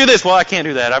 come and do this. Well, I can't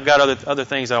do that. I've got other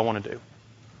things that I want to do.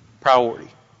 Priority.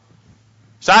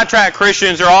 Sidetracked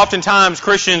Christians are oftentimes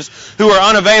Christians who are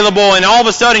unavailable, and all of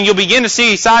a sudden you'll begin to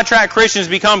see sidetracked Christians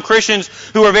become Christians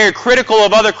who are very critical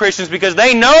of other Christians because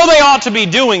they know they ought to be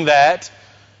doing that,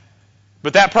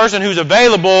 but that person who's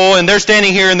available and they're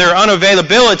standing here in their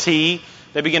unavailability,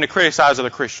 they begin to criticize other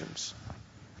Christians.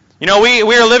 You know, we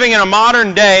are living in a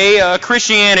modern day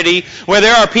Christianity where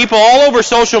there are people all over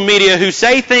social media who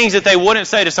say things that they wouldn't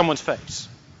say to someone's face.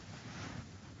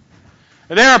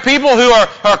 There are people who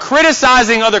are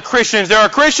criticizing other Christians. There are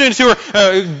Christians who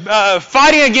are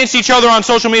fighting against each other on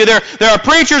social media. There are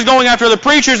preachers going after other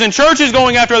preachers and churches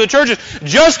going after other churches.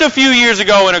 Just a few years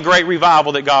ago in a great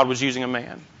revival that God was using a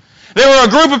man, there were a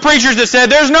group of preachers that said,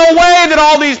 there's no way that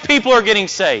all these people are getting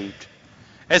saved.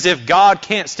 As if God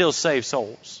can't still save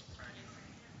souls.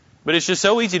 But it's just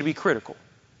so easy to be critical.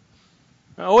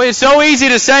 Oh, it's so easy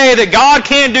to say that God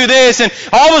can't do this, and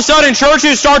all of a sudden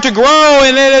churches start to grow,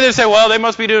 and then they say, well, they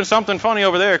must be doing something funny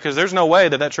over there, because there's no way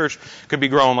that church could be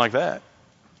growing like that.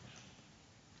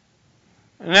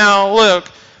 Now, look,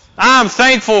 I'm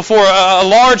thankful for a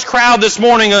large crowd this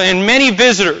morning and many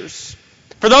visitors.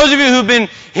 For those of you who've been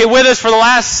here with us for the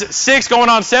last 6, going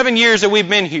on 7 years that we've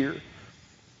been here,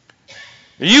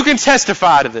 you can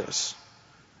testify to this.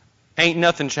 Ain't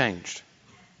nothing changed.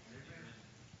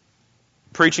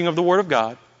 Preaching of the Word of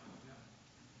God,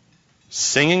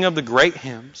 singing of the great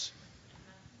hymns,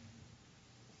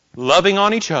 loving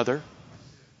on each other,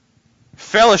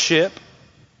 fellowship,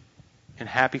 and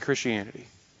happy Christianity.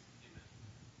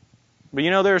 But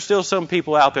you know, there are still some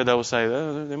people out there that will say,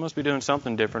 oh, they must be doing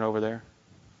something different over there.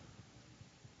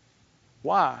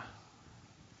 Why?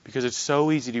 Because it's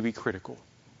so easy to be critical.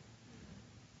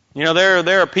 You know,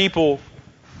 there are people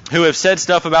who have said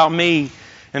stuff about me,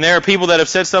 and there are people that have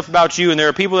said stuff about you, and there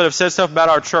are people that have said stuff about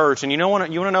our church. And you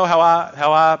want to know how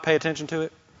I pay attention to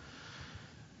it?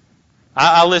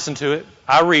 I listen to it,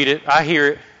 I read it, I hear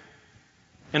it,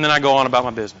 and then I go on about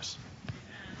my business.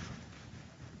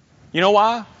 You know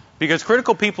why? Because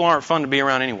critical people aren't fun to be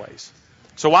around anyways.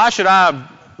 So why should I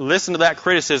listen to that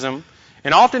criticism?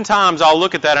 And oftentimes I'll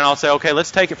look at that and I'll say, okay,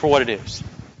 let's take it for what it is.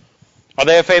 Are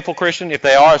they a faithful Christian? If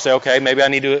they are, I say, okay, maybe I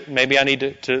need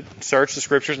to search the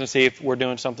Scriptures and see if we're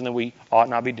doing something that we ought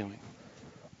not be doing.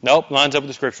 Nope, lines up with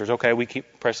the Scriptures. Okay, we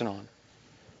keep pressing on.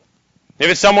 If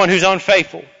it's someone who's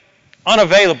unfaithful,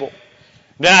 unavailable,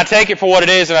 then I take it for what it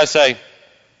is and I say,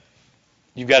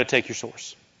 you've got to take your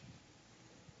source.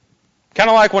 Kind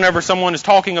of like whenever someone is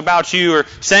talking about you or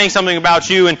saying something about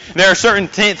you, and there are certain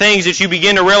things that you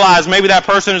begin to realize, maybe that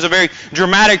person is a very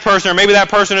dramatic person, or maybe that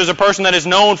person is a person that is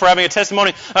known for having a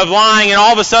testimony of lying, and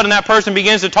all of a sudden that person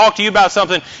begins to talk to you about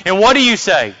something, and what do you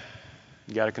say?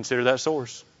 You got to consider that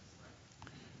source.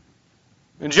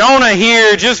 And Jonah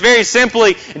here just very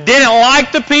simply didn't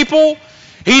like the people.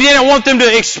 He didn't want them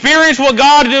to experience what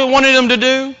God wanted them to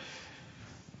do,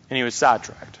 and he was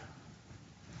sidetracked.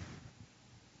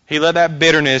 He let that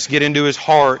bitterness get into his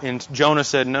heart, and Jonah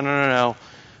said, no,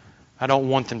 I don't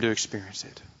want them to experience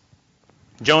it.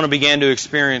 Jonah began to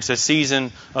experience a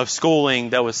season of schooling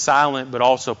that was silent but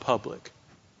also public.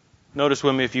 Notice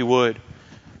with me, if you would.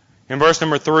 In verse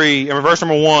number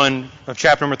 1 of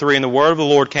chapter number 3, and the word of the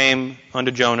Lord came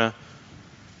unto Jonah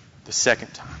the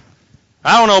second time.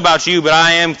 I don't know about you, but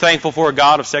I am thankful for a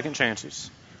God of second chances.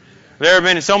 There have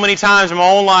been so many times in my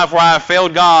own life where I have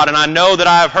failed God, and I know that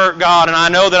I have hurt God, and I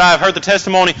know that I have hurt the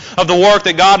testimony of the work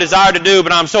that God desired to do,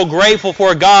 but I'm so grateful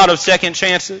for a God of second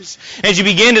chances. As you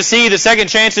begin to see the second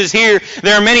chances here,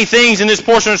 there are many things in this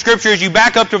portion of Scripture. As you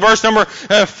back up to verse number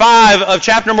 5 of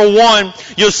chapter number 1,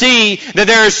 you'll see that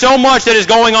there is so much that is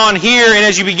going on here, and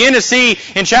as you begin to see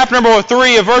in chapter number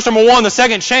 3 of verse number 1, the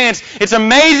second chance, it's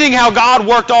amazing how God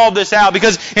worked all of this out,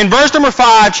 because in verse number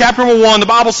 5, chapter number 1, the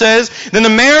Bible says, "Then the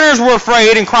mariners were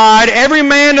afraid and cried, every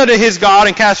man unto his God,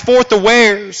 and cast forth the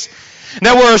wares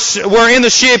that were in the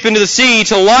ship into the sea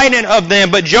to lighten of them.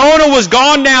 But Jonah was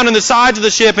gone down in the sides of the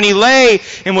ship, and he lay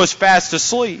and was fast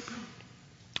asleep.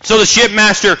 So the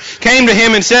shipmaster came to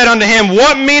him and said unto him,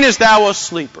 What meanest thou, O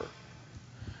sleeper?"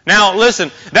 Now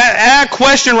listen, that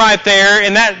question right there,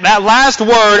 and that last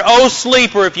word, "O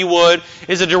sleeper," if you would,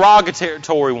 is a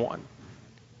derogatory one.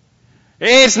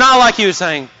 It's not like he was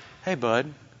saying, "Hey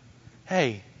bud,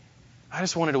 hey, I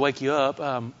just wanted to wake you up.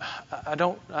 I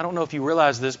don't know if you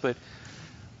realize this, but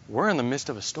we're in the midst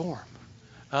of a storm.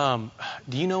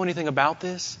 Do you know anything about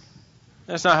this?"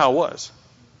 That's not how it was.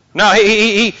 No,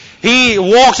 he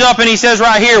walks up and he says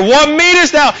right here, "What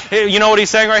meanest thou?" You know what he's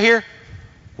saying right here?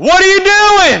 What are you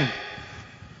doing?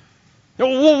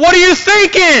 What are you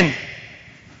thinking?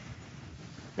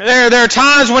 There are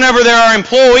times whenever there are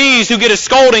employees who get a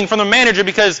scolding from the manager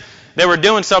because they were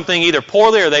doing something either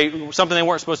poorly or something they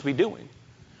weren't supposed to be doing.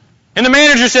 And the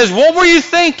manager says, "What were you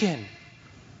thinking?"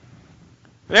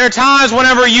 There are times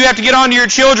whenever you have to get on to your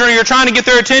children or you're trying to get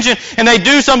their attention and they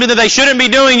do something that they shouldn't be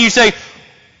doing. You say,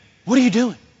 "What are you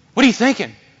doing? What are you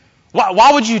thinking?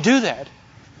 Why would you do that?"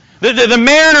 The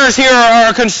mariners here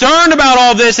are concerned about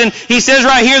all this, and he says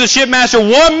right here, the shipmaster,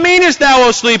 "What meanest thou,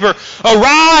 O sleeper?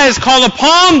 Arise, call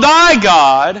upon thy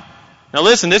God." Now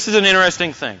listen, this is an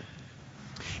interesting thing.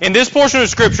 In this portion of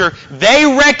Scripture, they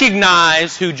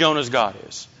recognize who Jonah's God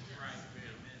is.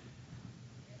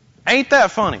 Ain't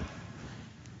that funny?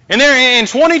 And in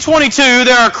 2022,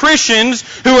 there are Christians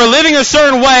who are living a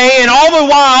certain way, and all the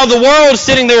while, the world's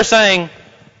sitting there saying,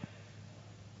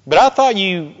 "But I thought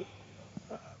you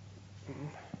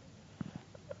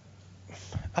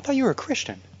were a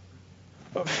Christian."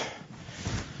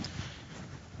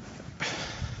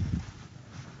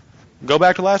 Go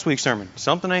back to last week's sermon.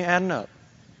 Something ain't adding up.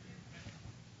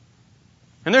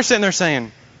 And they're sitting there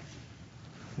saying,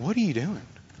 "What are you doing?"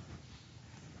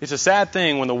 It's a sad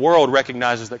thing when the world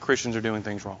recognizes that Christians are doing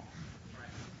things wrong.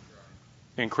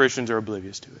 And Christians are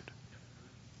oblivious to it.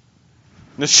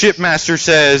 The shipmaster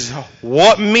says,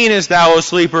 "What meanest thou, O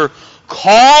sleeper?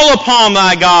 Call upon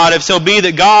thy God, if so be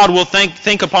that God will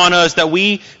think upon us that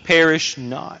we perish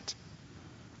not."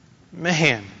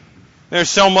 Man, there's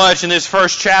so much in this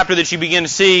first chapter that you begin to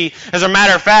see. As a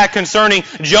matter of fact, concerning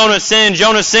Jonah's sin,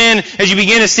 as you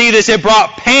begin to see this, it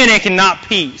brought panic and not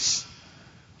peace.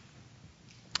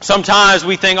 Sometimes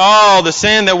we think, the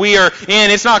sin that we are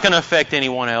in, it's not going to affect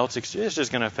anyone else. It's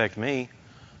just going to affect me.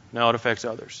 No, it affects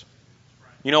others.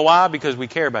 You know why? Because we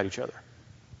care about each other.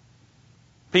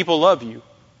 People love you.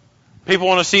 People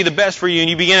want to see the best for you, and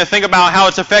you begin to think about how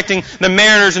it's affecting the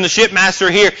mariners and the shipmaster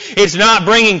here. It's not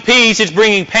bringing peace, it's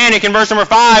bringing panic. In verse number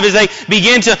 5, as they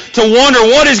begin to wonder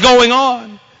what is going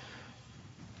on.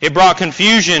 It brought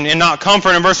confusion and not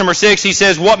comfort. In verse number 6, he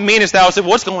says, "What meanest thou?" I said,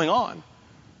 "What's going on?"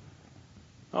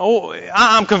 "Oh,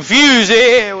 I'm confused.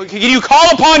 Can you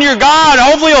call upon your God?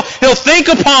 Hopefully He'll think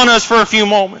upon us for a few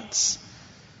moments."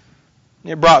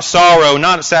 It brought sorrow,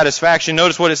 not satisfaction.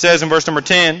 Notice what it says in verse number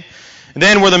 10.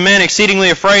 "Then were the men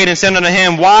exceedingly afraid and said unto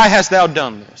him, Why hast thou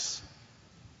done this?"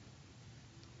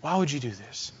 Why would you do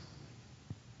this?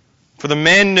 For the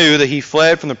men knew that he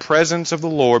fled from the presence of the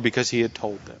Lord because he had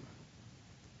told them.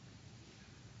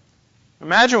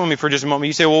 Imagine with me for just a moment.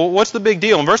 You say, well, what's the big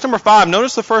deal? In verse number 5,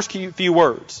 notice the first few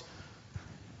words.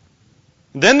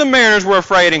 "Then the mariners were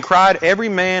afraid and cried every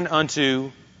man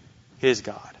unto his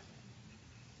God."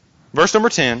 Verse number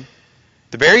 10,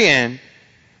 the very end,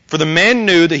 "For the men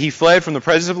knew that he fled from the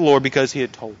presence of the Lord because he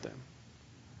had told them."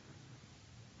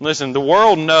 Listen, the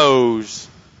world knows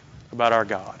about our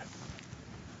God.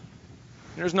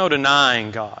 There's no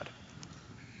denying God.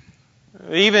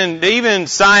 Even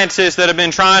scientists that have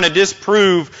been trying to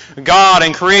disprove God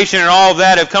and creation and all of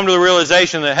that have come to the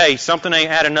realization that, hey, something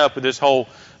ain't adding up with this whole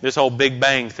Big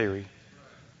Bang theory.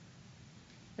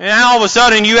 And all of a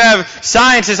sudden you have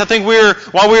scientists, I think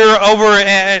while we were over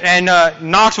in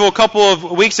Knoxville a couple of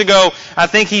weeks ago, I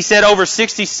think he said over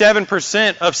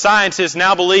 67% of scientists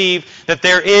now believe that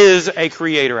there is a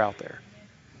creator out there.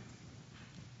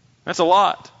 That's a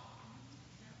lot.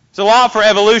 It's a lot for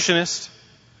evolutionists.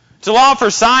 It's a lot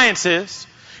for scientists.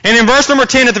 And in verse number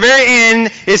 10, at the very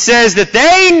end, it says that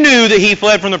they knew that he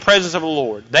fled from the presence of the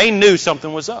Lord. They knew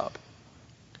something was up.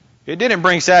 It didn't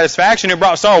bring satisfaction. It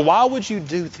brought sorrow. Why would you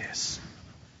do this?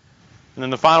 And then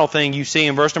the final thing you see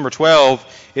in verse number 12,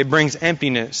 it brings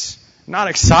emptiness, not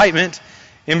excitement.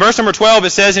 In verse number 12 it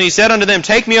says, "And he said unto them,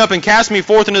 Take me up and cast me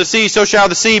forth into the sea, so shall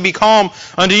the sea be calm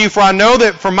unto you. For I know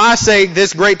that for my sake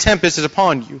this great tempest is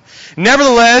upon you."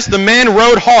 Nevertheless, the men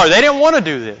rowed hard. They didn't want to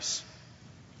do this.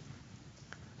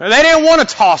 They didn't want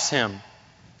to toss him.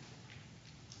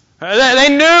 They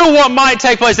knew what might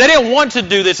take place. They didn't want to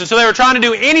do this, and so they were trying to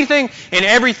do anything and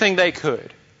everything they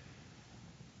could.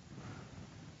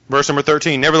 Verse number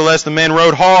 13, "Nevertheless the men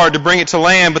rowed hard to bring it to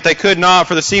land, but they could not,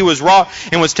 for the sea was wrought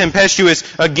and was tempestuous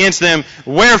against them.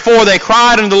 Wherefore they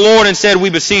cried unto the Lord and said, We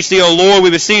beseech thee, O Lord, we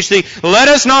beseech thee, let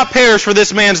us not perish for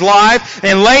this man's life,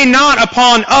 and lay not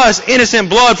upon us innocent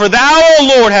blood, for thou,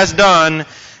 O Lord, hast done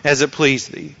as it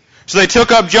pleased thee. So they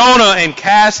took up Jonah and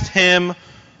cast him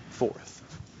forth."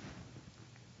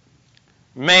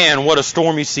 Man, what a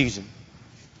stormy season.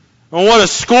 And what a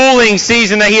schooling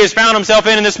season that he has found himself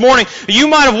in. And this morning, you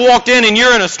might have walked in and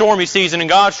you're in a stormy season and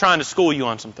God's trying to school you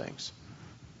on some things.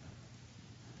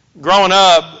 Growing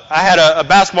up, I had a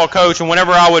basketball coach, and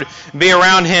whenever I would be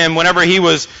around him, whenever he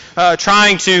was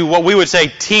trying to, what we would say,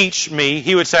 teach me,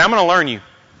 he would say, "I'm going to learn you."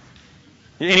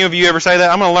 Any of you ever say that?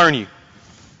 "I'm going to learn you."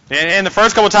 And the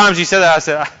first couple of times he said that, I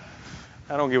said,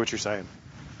 I don't get what you're saying.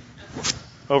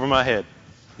 Over my head.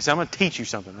 He said, "I'm going to teach you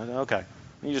something." I said, "Okay,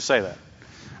 you just say that."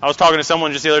 I was talking to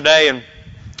someone just the other day, and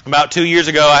about 2 years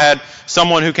ago I had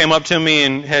someone who came up to me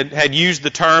and had used the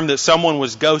term that someone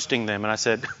was ghosting them. And I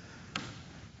said,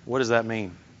 "What does that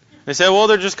mean?" They said, "Well,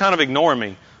 they're just kind of ignoring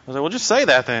me." I said, "Well, just say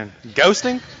that then.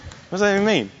 Ghosting? What does that even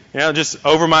mean?" Just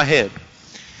over my head.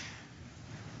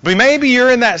 But maybe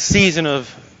you're in that season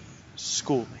of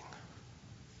schooling.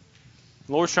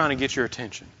 The Lord's trying to get your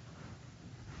attention.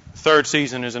 The third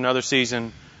season is another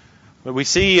season that we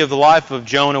see of the life of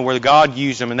Jonah where God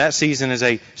used him, and that season is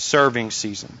a serving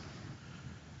season.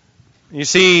 You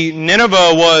see,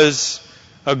 Nineveh was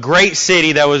a great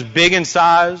city that was big in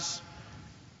size.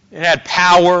 It had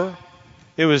power.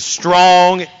 It was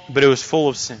strong, but it was full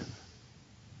of sin.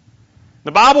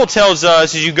 The Bible tells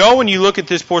us, as you go and you look at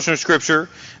this portion of Scripture,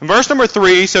 in verse number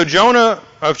 3, so Jonah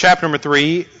of chapter number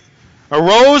 3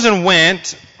 arose and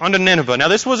went unto Nineveh. Now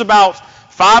this was about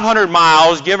 500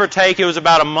 miles, give or take. It was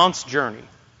about a month's journey.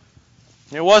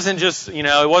 It wasn't just,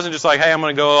 like, "Hey, I'm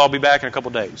going to go, I'll be back in a couple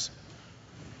days."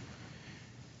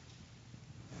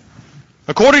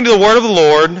 According to the word of the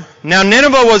Lord, now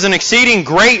Nineveh was an exceeding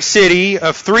great city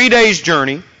of 3 days'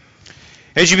 journey.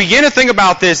 As you begin to think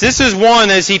about this is one,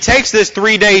 as he takes this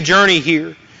 3-day journey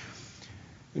here.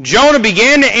 Jonah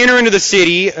began to enter into the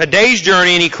city a day's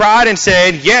journey, and he cried and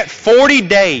said, "Yet 40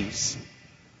 days.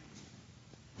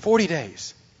 40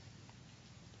 days.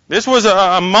 This was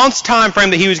a month's time frame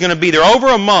that he was going to be there, over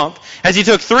a month, as he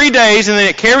took 3 days and then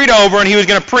it carried over and he was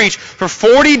going to preach for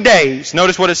 40 days.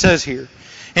 Notice what it says here.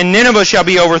 "And Nineveh shall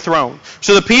be overthrown."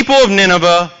 So the people of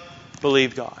Nineveh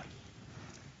believed God.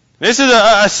 This is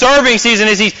a serving season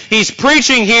as he's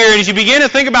preaching here, and as you begin to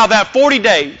think about that 40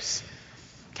 days,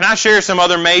 can I share some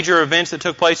other major events that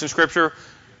took place in Scripture?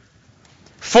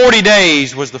 40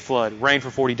 days was the flood. It rained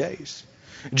for 40 days.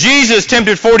 Jesus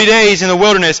tempted 40 days in the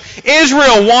wilderness.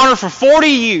 Israel wandered for 40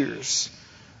 years.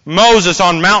 Moses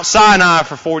on Mount Sinai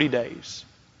for 40 days.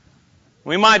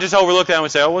 We might just overlook that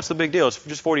and say, "Oh, what's the big deal? It's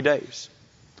just 40 days.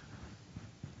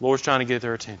 The Lord's trying to get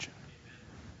their attention.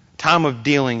 Time of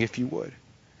dealing, if you would.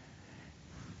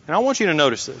 And I want you to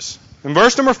notice this. In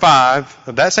verse number 5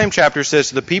 of that same chapter, it says,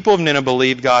 "So the people of Nineveh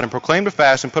believed God and proclaimed a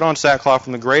fast and put on sackcloth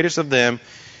from the greatest of them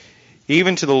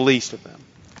even to the least of them."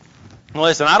 Now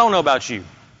listen, I don't know about you,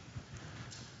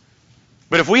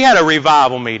 but if we had a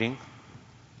revival meeting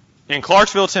in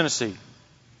Clarksville, Tennessee,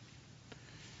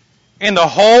 and the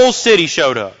whole city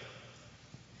showed up,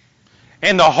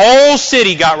 and the whole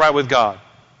city got right with God,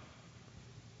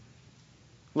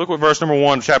 look what verse number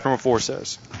 1 of chapter number 4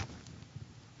 says.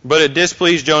 "But it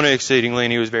displeased Jonah exceedingly,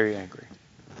 and he was very angry."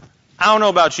 I don't know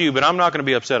about you, but I'm not going to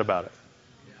be upset about it.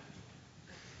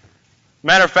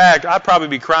 Matter of fact, I'd probably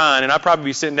be crying, and I'd probably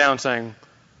be sitting down saying,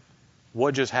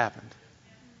 "What just happened?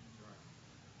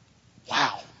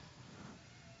 Wow.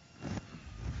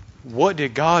 What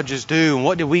did God just do, and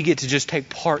what did we get to just take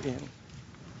part in?"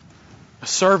 A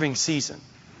serving season.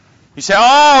 You say,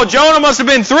 "Oh, Jonah must have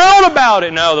been thrilled about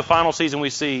it." No, the final season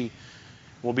we see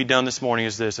will be done this morning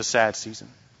is this, a sad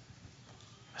season.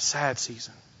 A sad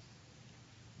season.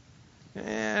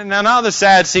 And now, not the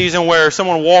sad season where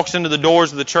someone walks into the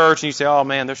doors of the church and you say, "Oh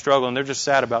man, they're struggling, they're just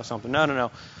sad about something."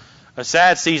 No. A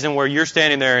sad season where you're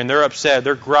standing there and they're upset,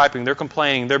 they're griping, they're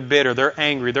complaining, they're bitter, they're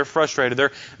angry, they're frustrated,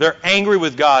 they're angry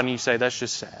with God, and you say, that's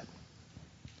just sad.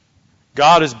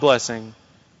 God is blessing,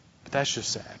 but that's just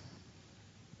sad.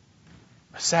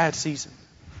 A sad season.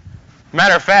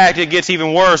 Matter of fact, it gets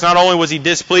even worse. Not only was he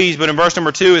displeased, but in verse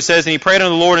number 2 it says, and he prayed unto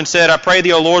the Lord and said, I pray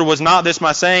thee, O Lord, was not this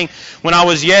my saying when I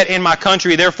was yet in my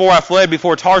country? Therefore I fled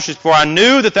before Tarshish, for I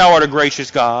knew that thou art a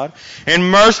gracious God, and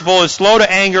merciful, and slow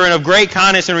to anger, and of great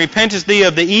kindness, and repentest thee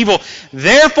of the evil.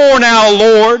 Therefore now,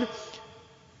 Lord,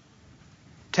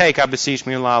 take, I beseech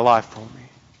me, thy life from me.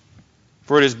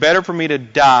 For it is better for me to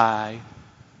die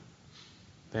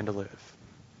than to live.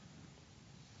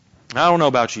 I don't know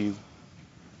about you,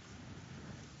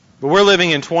 but we're living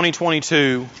in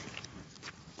 2022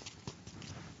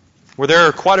 where there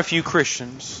are quite a few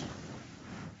Christians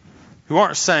who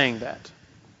aren't saying that.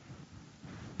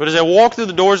 But as they walk through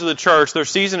the doors of the church, their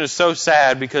season is so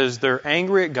sad because they're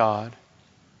angry at God,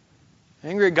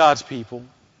 angry at God's people,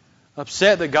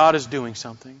 upset that God is doing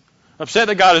something, upset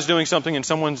that God is doing something in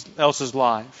someone else's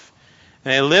life.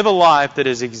 And they live a life that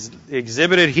is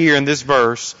exhibited here in this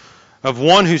verse of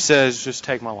one who says, just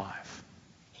take my life.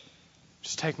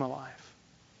 Just take my life.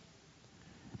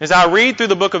 As I read through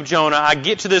the book of Jonah, I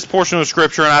get to this portion of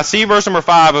Scripture, and I see verse number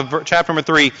 5 of chapter number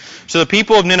 3. So the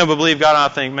people of Nineveh believe God, and I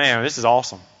think, man, this is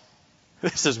awesome.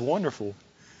 This is wonderful.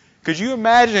 Could you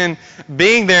imagine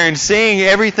being there and seeing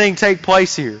everything take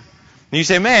place here? And you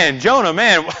say, man, Jonah,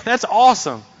 man, that's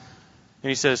awesome. And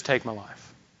he says, take my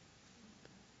life.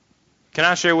 Can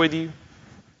I share with you?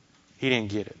 He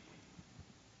didn't get it.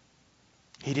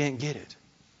 He didn't get it.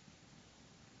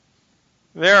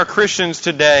 There are Christians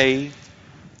today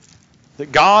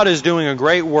that God is doing a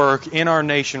great work in our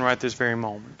nation right this very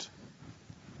moment.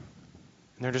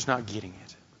 And they're just not getting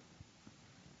it.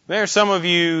 There are some of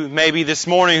you maybe this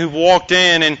morning who've walked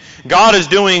in and God is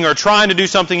doing or trying to do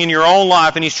something in your own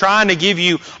life, and He's trying to give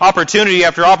you opportunity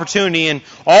after opportunity, and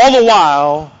all the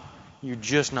while you're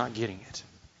just not getting it.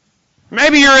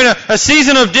 Maybe you're in a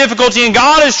season of difficulty and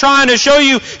God is trying to show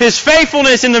you His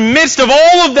faithfulness in the midst of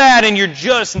all of that, and you're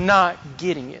just not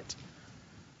getting it.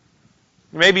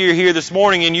 Maybe you're here this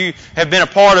morning and you have been a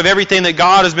part of everything that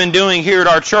God has been doing here at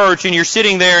our church, and you're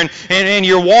sitting there and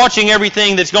you're watching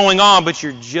everything that's going on, but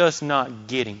you're just not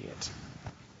getting it.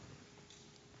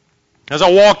 As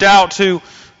I walked out, it'd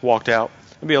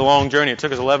be a long journey. It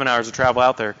took us 11 hours to travel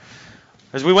out there.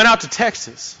 As we went out to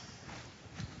Texas,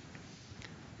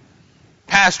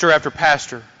 pastor after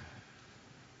pastor,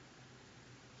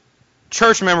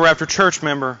 church member after church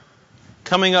member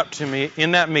coming up to me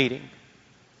in that meeting.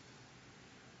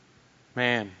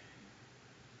 Man,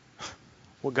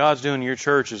 what God's doing in your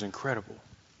church is incredible.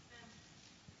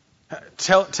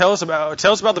 Tell us about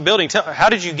the building. How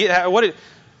did you get?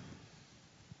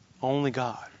 Only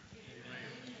God.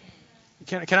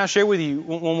 Can I share with you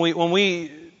when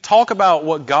we talk about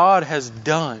what God has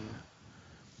done?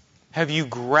 Have you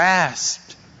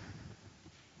grasped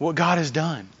what God has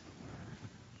done?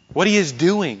 What He is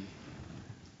doing?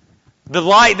 The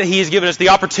light that He has given us, the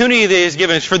opportunity that He has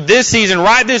given us for this season,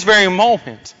 right this very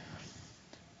moment.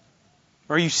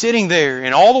 Or are you sitting there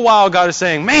and all the while God is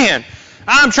saying, man,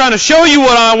 I'm trying to show you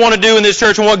what I want to do in this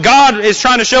church and what God is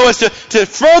trying to show us to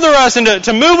further us and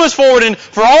to move us forward and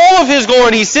for all of His glory.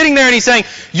 And He's sitting there and He's saying,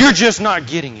 you're just not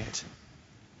getting it.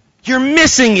 You're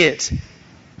missing it.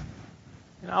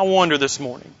 And I wonder this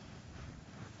morning,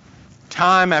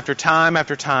 time after time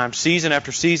after time, season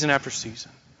after season after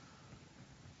season,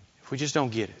 if we just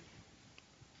don't get it.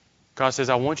 God says,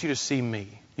 I want you to see me.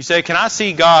 You say, can I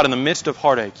see God in the midst of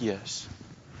heartache? Yes.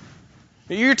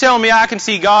 You're telling me I can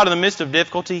see God in the midst of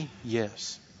difficulty?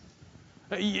 Yes.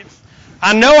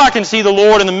 I know I can see the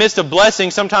Lord in the midst of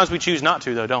blessing. Sometimes we choose not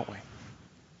to, though, don't we?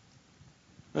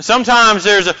 Sometimes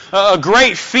there's a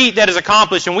great feat that is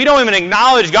accomplished, and we don't even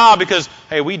acknowledge God because,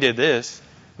 hey, we did this.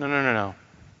 No.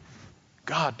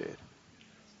 God did.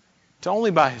 It's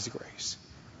only by His grace.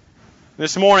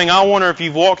 This morning, I wonder if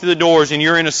you've walked through the doors and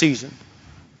you're in a season.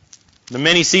 The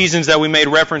many seasons that we made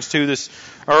reference to this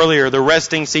earlier, the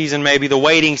resting season, maybe the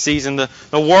waiting season, the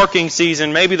working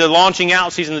season, maybe the launching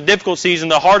out season, the difficult season,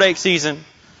 the heartache season.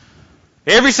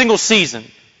 Every single season,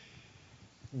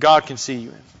 God can see you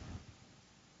in.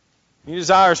 He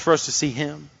desires for us to see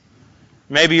Him.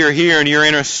 Maybe you're here and you're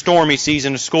in a stormy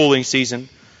season, a schooling season,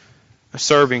 a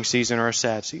serving season, or a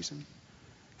sad season.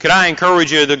 Could I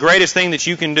encourage you, the greatest thing that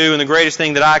you can do and the greatest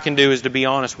thing that I can do is to be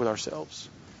honest with ourselves.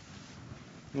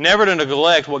 Never to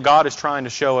neglect what God is trying to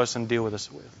show us and deal with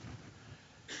us with.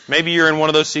 Maybe you're in one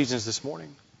of those seasons this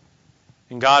morning,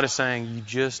 and God is saying, you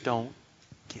just don't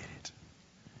get it.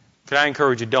 Could I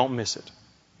encourage you, don't miss it.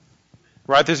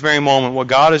 right this very moment, what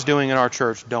God is doing in our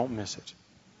church, don't miss it.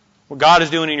 What God is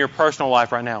doing in your personal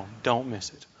life right now, don't miss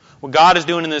it. What God is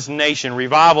doing in this nation,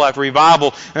 revival after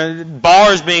revival,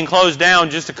 bars being closed down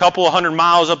just a couple of 100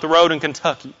 miles up the road in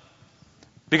Kentucky.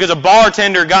 Because a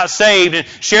bartender got saved and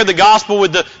shared the gospel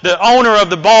with the owner of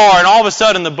the bar, and all of a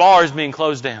sudden the bar is being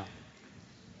closed down.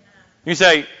 You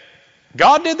say,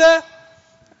 God did that?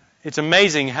 It's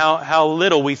amazing how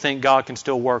little we think God can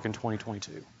still work in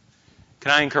 2022.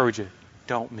 Can I encourage you?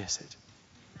 Don't miss it.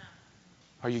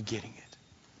 Are you getting it?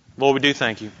 Lord, we do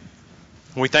thank you.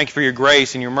 We thank you for your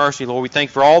grace and your mercy, Lord. We thank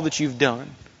you for all that you've done.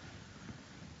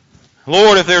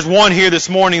 Lord, if there's one here this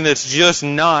morning that's just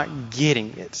not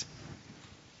getting it,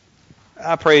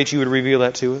 I pray that you would reveal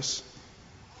that to us.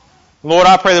 Lord,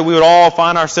 I pray that we would all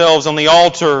find ourselves on the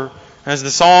altar as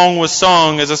the song was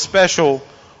sung, as a special,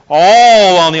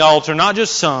 all on the altar, not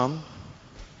just some,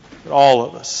 but all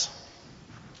of us.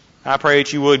 I pray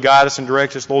that you would guide us and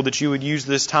direct us, Lord, that you would use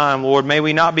this time, Lord. May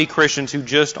we not be Christians who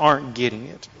just aren't getting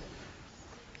it.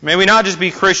 May we not just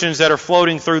be Christians that are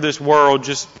floating through this world,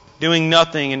 just doing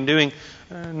nothing and doing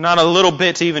not a little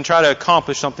bit to even try to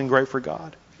accomplish something great for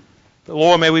God. But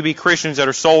Lord, may we be Christians that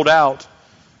are sold out,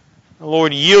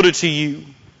 Lord, yielded to you,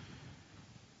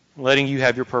 letting you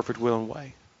have your perfect will and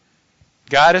way.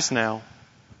 Guide us now.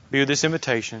 Be with this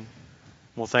invitation.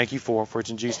 We'll thank you for it. For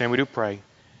it's in Jesus' name we do pray.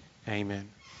 Amen.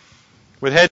 With heads